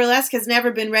 because burlesque has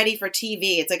never been ready for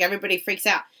TV, it's like everybody freaks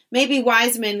out. Maybe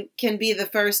Weismann can be the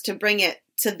first to bring it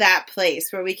to that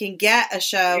place where we can get a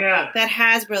show that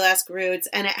has burlesque roots,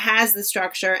 and it has the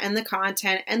structure and the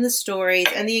content and the stories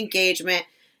and the engagement.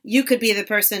 You could be the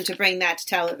person to bring that to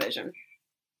television.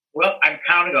 Well, I'm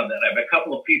counting on that. I have a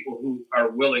couple of people who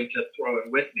are willing to throw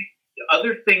in with me. The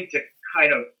other thing to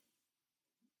kind of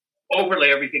overlay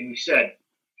everything we said,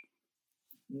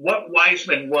 what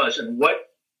Weismann was and what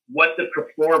the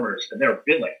performers, and there have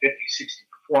been like 50, 60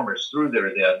 performers through there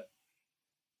then,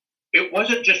 it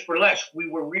wasn't just burlesque. We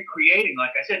were recreating,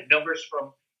 like I said, numbers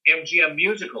from MGM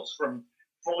musicals, from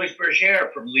Follies,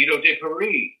 from Lido de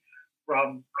Paris,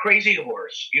 from Crazy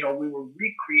Horse. We were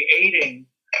recreating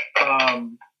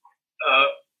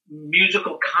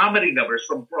musical comedy numbers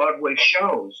from Broadway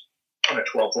shows on a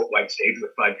 12-foot wide stage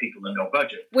with 5 people and no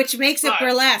budget. Which makes it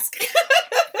burlesque.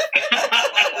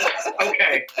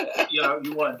 Okay. You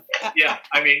won. Yeah.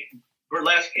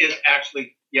 Burlesque is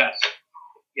actually, yes.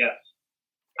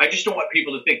 I just don't want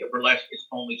people to think that burlesque is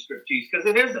only striptease, because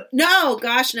it isn't. No,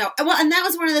 gosh, no. Well, and that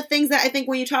was one of the things that I think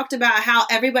when you talked about how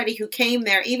everybody who came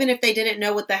there, even if they didn't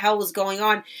know what the hell was going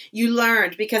on, you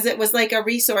learned because it was like a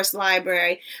resource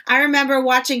library. I remember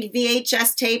watching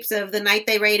VHS tapes of the night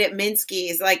they raided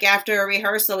Minsky's. Like after a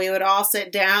rehearsal, we would all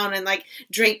sit down and like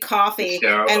drink coffee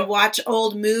and watch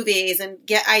old movies and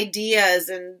get ideas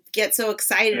and get so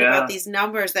excited about these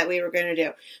numbers that we were going to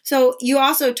do. So you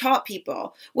also taught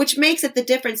people, which makes it the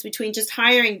difference between just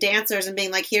hiring dancers and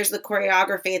being like, here's the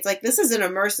choreography. It's like, this is an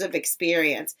immersive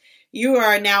experience. You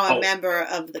are now a member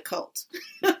of the cult.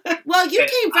 Well, you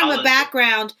came from a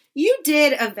background, you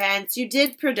did events, you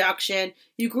did production,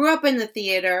 you grew up in the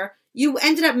theater, you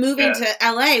ended up moving to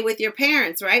LA with your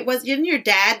parents, right? Didn't your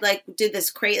dad like did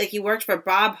this crazy, like he worked for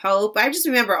Bob Hope? I just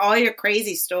remember all your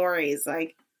crazy stories.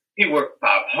 Like he worked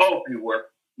Bob Hope,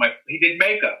 he did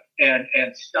makeup and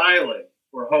styling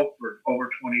for Hope for over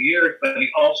 20 years, but he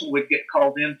also would get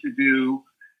called in to do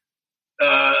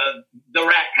the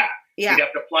Rat Pack. Yeah. He'd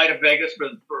have to fly to Vegas for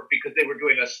because they were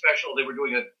doing a special. They were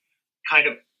doing a kind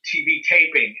of TV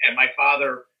taping, and my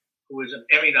father, who was an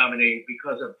Emmy nominee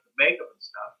because of makeup and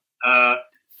stuff,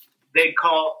 they'd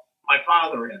call my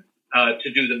father in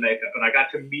to do the makeup, and I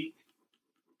got to meet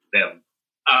them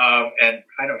and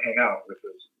kind of hang out, which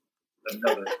was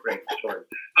another great story.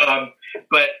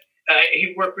 But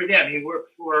he worked for them. He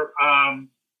worked for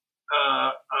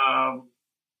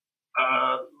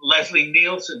Leslie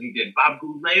Nielsen. He did. Bob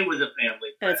Goulet was a family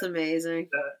friend. That's amazing.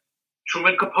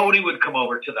 Truman Capote would come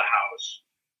over to the house.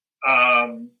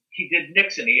 He did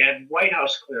Nixon. He had White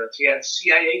House clearance. He had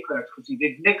CIA clearance because he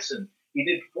did Nixon. He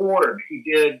did Ford. He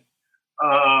did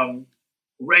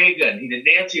Reagan. He did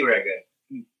Nancy Reagan.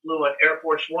 He flew on Air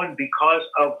Force One because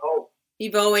of Hope.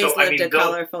 You've always lived a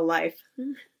colorful life.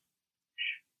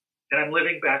 And I'm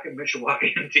living back in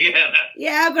Mishawaka, Indiana.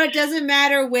 Yeah, but it doesn't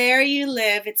matter where you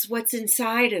live. It's what's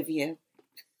inside of you.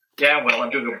 Yeah, well, I'm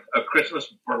doing a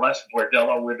Christmas burlesque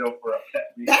bordello window for a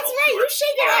pet. That's right. You shake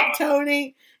it up,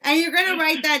 Tony. And you're going to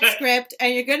write that script,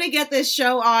 and you're going to get this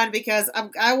show on because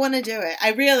I want to do it.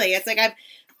 It's like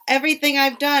everything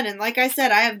I've done. And like I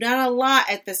said, I have done a lot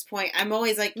at this point. I'm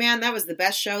always like, man, that was the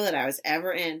best show that I was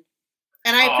ever in.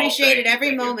 And I appreciated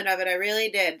every moment of it. I really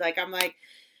did. Like, I'm like,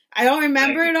 I don't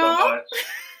remember it all.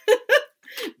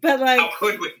 But like, how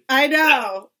could we? I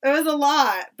know it was a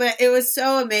lot, but it was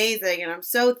so amazing, and I'm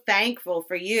so thankful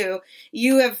for you.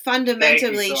 You have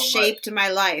fundamentally shaped my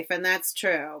life, and that's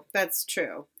true. That's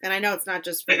true, and I know it's not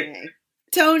just for me.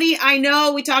 Tony, I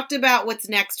know we talked about what's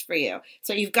next for you,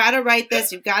 so you've got to write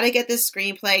this. You've got to get this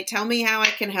screenplay. Tell me how I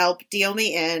can help. Deal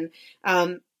me in.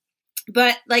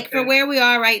 But like for where we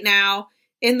are right now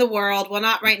in the world, well,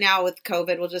 not right now with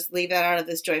COVID. We'll just leave that out of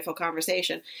this joyful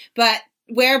conversation, but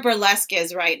where burlesque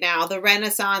is right now, the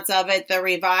renaissance of it, the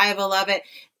revival of it.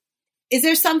 Is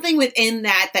there something within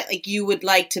that like you would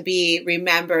like to be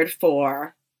remembered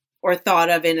for or thought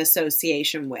of in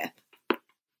association with?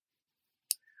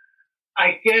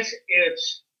 I guess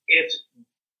it's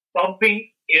bumping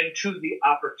into the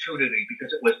opportunity,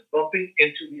 because it was bumping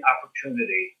into the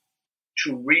opportunity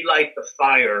to relight the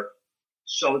fire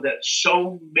so that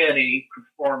so many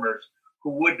performers who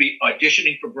would be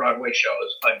auditioning for Broadway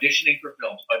shows, auditioning for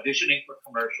films, auditioning for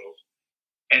commercials,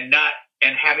 and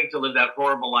having to live that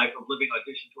horrible life of living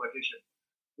audition to audition,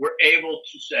 were able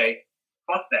to say,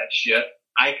 fuck that shit,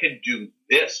 I can do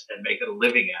this and make a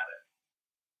living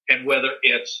at it. And whether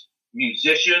it's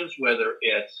musicians, whether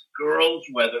it's girls,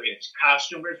 whether it's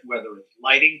costumers, whether it's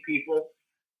lighting people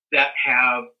that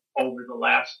have, over the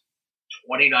last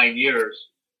 29 years,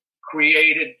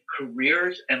 created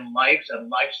careers and lives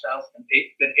and lifestyles and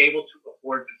been able to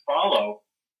afford to follow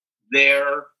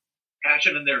their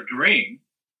passion and their dream,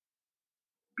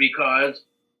 because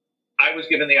I was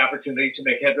given the opportunity to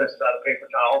make headdresses out of paper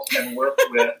towels and work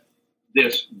with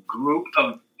this group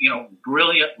of,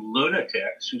 brilliant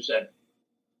lunatics who said,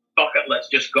 fuck it, let's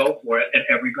just go for it. And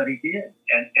everybody did.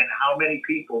 And how many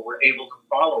people were able to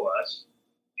follow us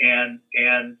and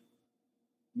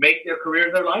make their career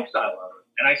and their lifestyle out of it.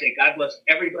 And I say, God bless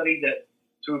everybody that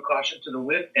threw caution to the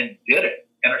wind and did it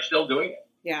and are still doing it.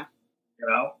 Yeah.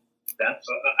 That's,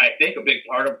 I think, a big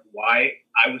part of why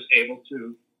I was able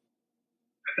to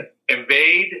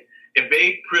evade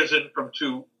prison from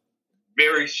 2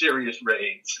 very serious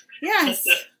raids. Yes.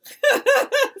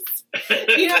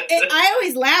 I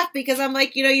always laugh because I'm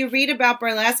like, you read about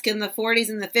burlesque in the 40s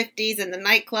and the 50s and the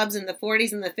nightclubs in the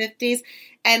 40s and the 50s.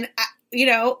 And,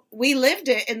 we lived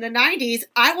it in the 90s.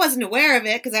 I wasn't aware of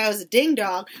it because I was a ding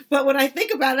dong. But when I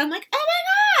think about it, I'm like, oh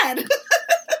my God.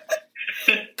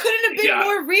 Couldn't have been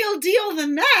more real deal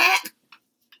than that.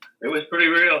 It was pretty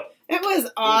real. It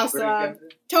was awesome.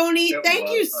 Tony, thank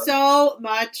you so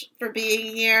much for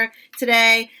being here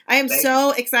today. I am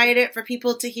so excited for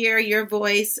people to hear your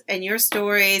voice and your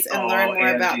stories and learn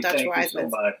more about Dutch Weismann. Thank you so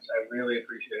much. I really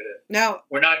appreciate it. No.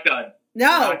 We're not done. No.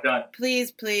 We're not done.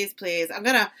 Please, please, please. I'm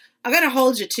gonna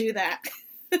hold you to that.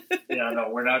 Yeah, no,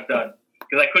 we're not done.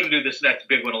 Because I couldn't do this next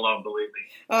big one alone, believe me.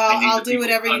 Oh, I'll do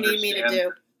whatever you need me to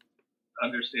do.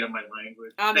 Understand my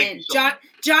language. Amen.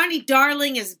 Johnny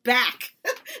Darling is back.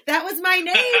 That was my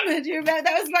name. Do you remember?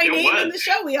 That was my name in the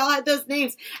show. We all had those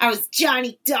names. I was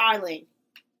Johnny Darling.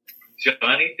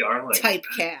 Johnny Darling.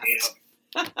 Typecast.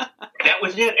 Yeah. That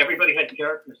was it. Everybody had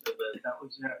characters to live. That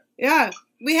was it. Yeah.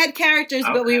 We had characters,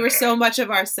 but we were so much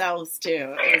of ourselves,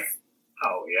 too.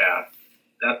 Oh,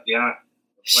 yeah. Yeah.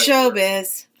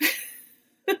 Showbiz.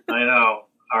 I know.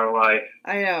 Our life.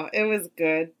 I know. It was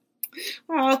good.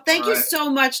 Oh, thank you so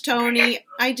much, Tony.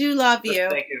 I do love you.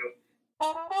 Thank you.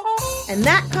 And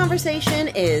that conversation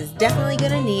is definitely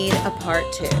going to need a part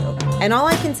 2. And all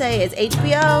I can say is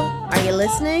HBO, are you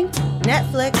listening?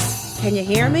 Netflix, can you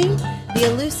hear me?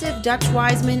 The elusive Dutch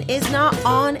Weismann is not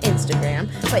on Instagram,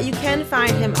 but you can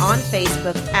find him on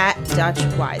Facebook at Dutch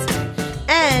Weismann.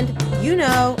 And you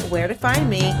know where to find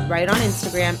me, right on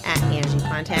Instagram at Angie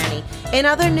Fontani. In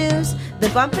other news, the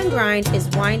Bump and Grind is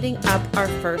winding up our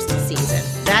first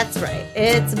season. That's right,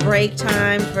 it's break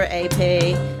time for AP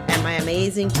and my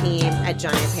amazing team at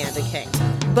Giant Panda King.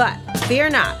 But fear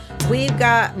not, we've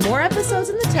got more episodes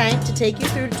in the tank to take you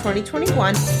through to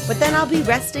 2021, but then I'll be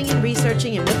resting and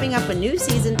researching and whipping up a new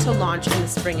season to launch in the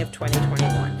spring of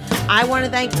 2021. I want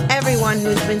to thank everyone who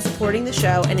has been supporting the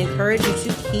show and encourage you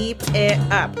to keep it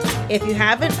up. If you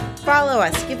haven't, follow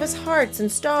us, give us hearts and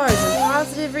stars and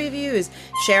positive reviews,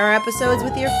 share our episodes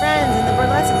with your friends and the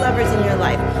burlesque lovers in your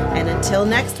life. And until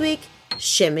next week,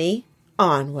 shimmy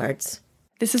onwards.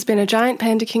 This has been a Giant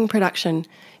Panda King production.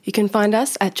 You can find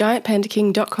us at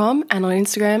giantpandaking.com and on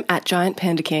Instagram at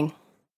giantpandaking.